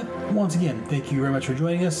 But once again, thank you very much for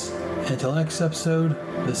joining us. Until next episode,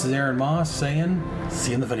 this is Aaron Moss saying, see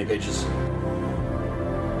you in the funny pages.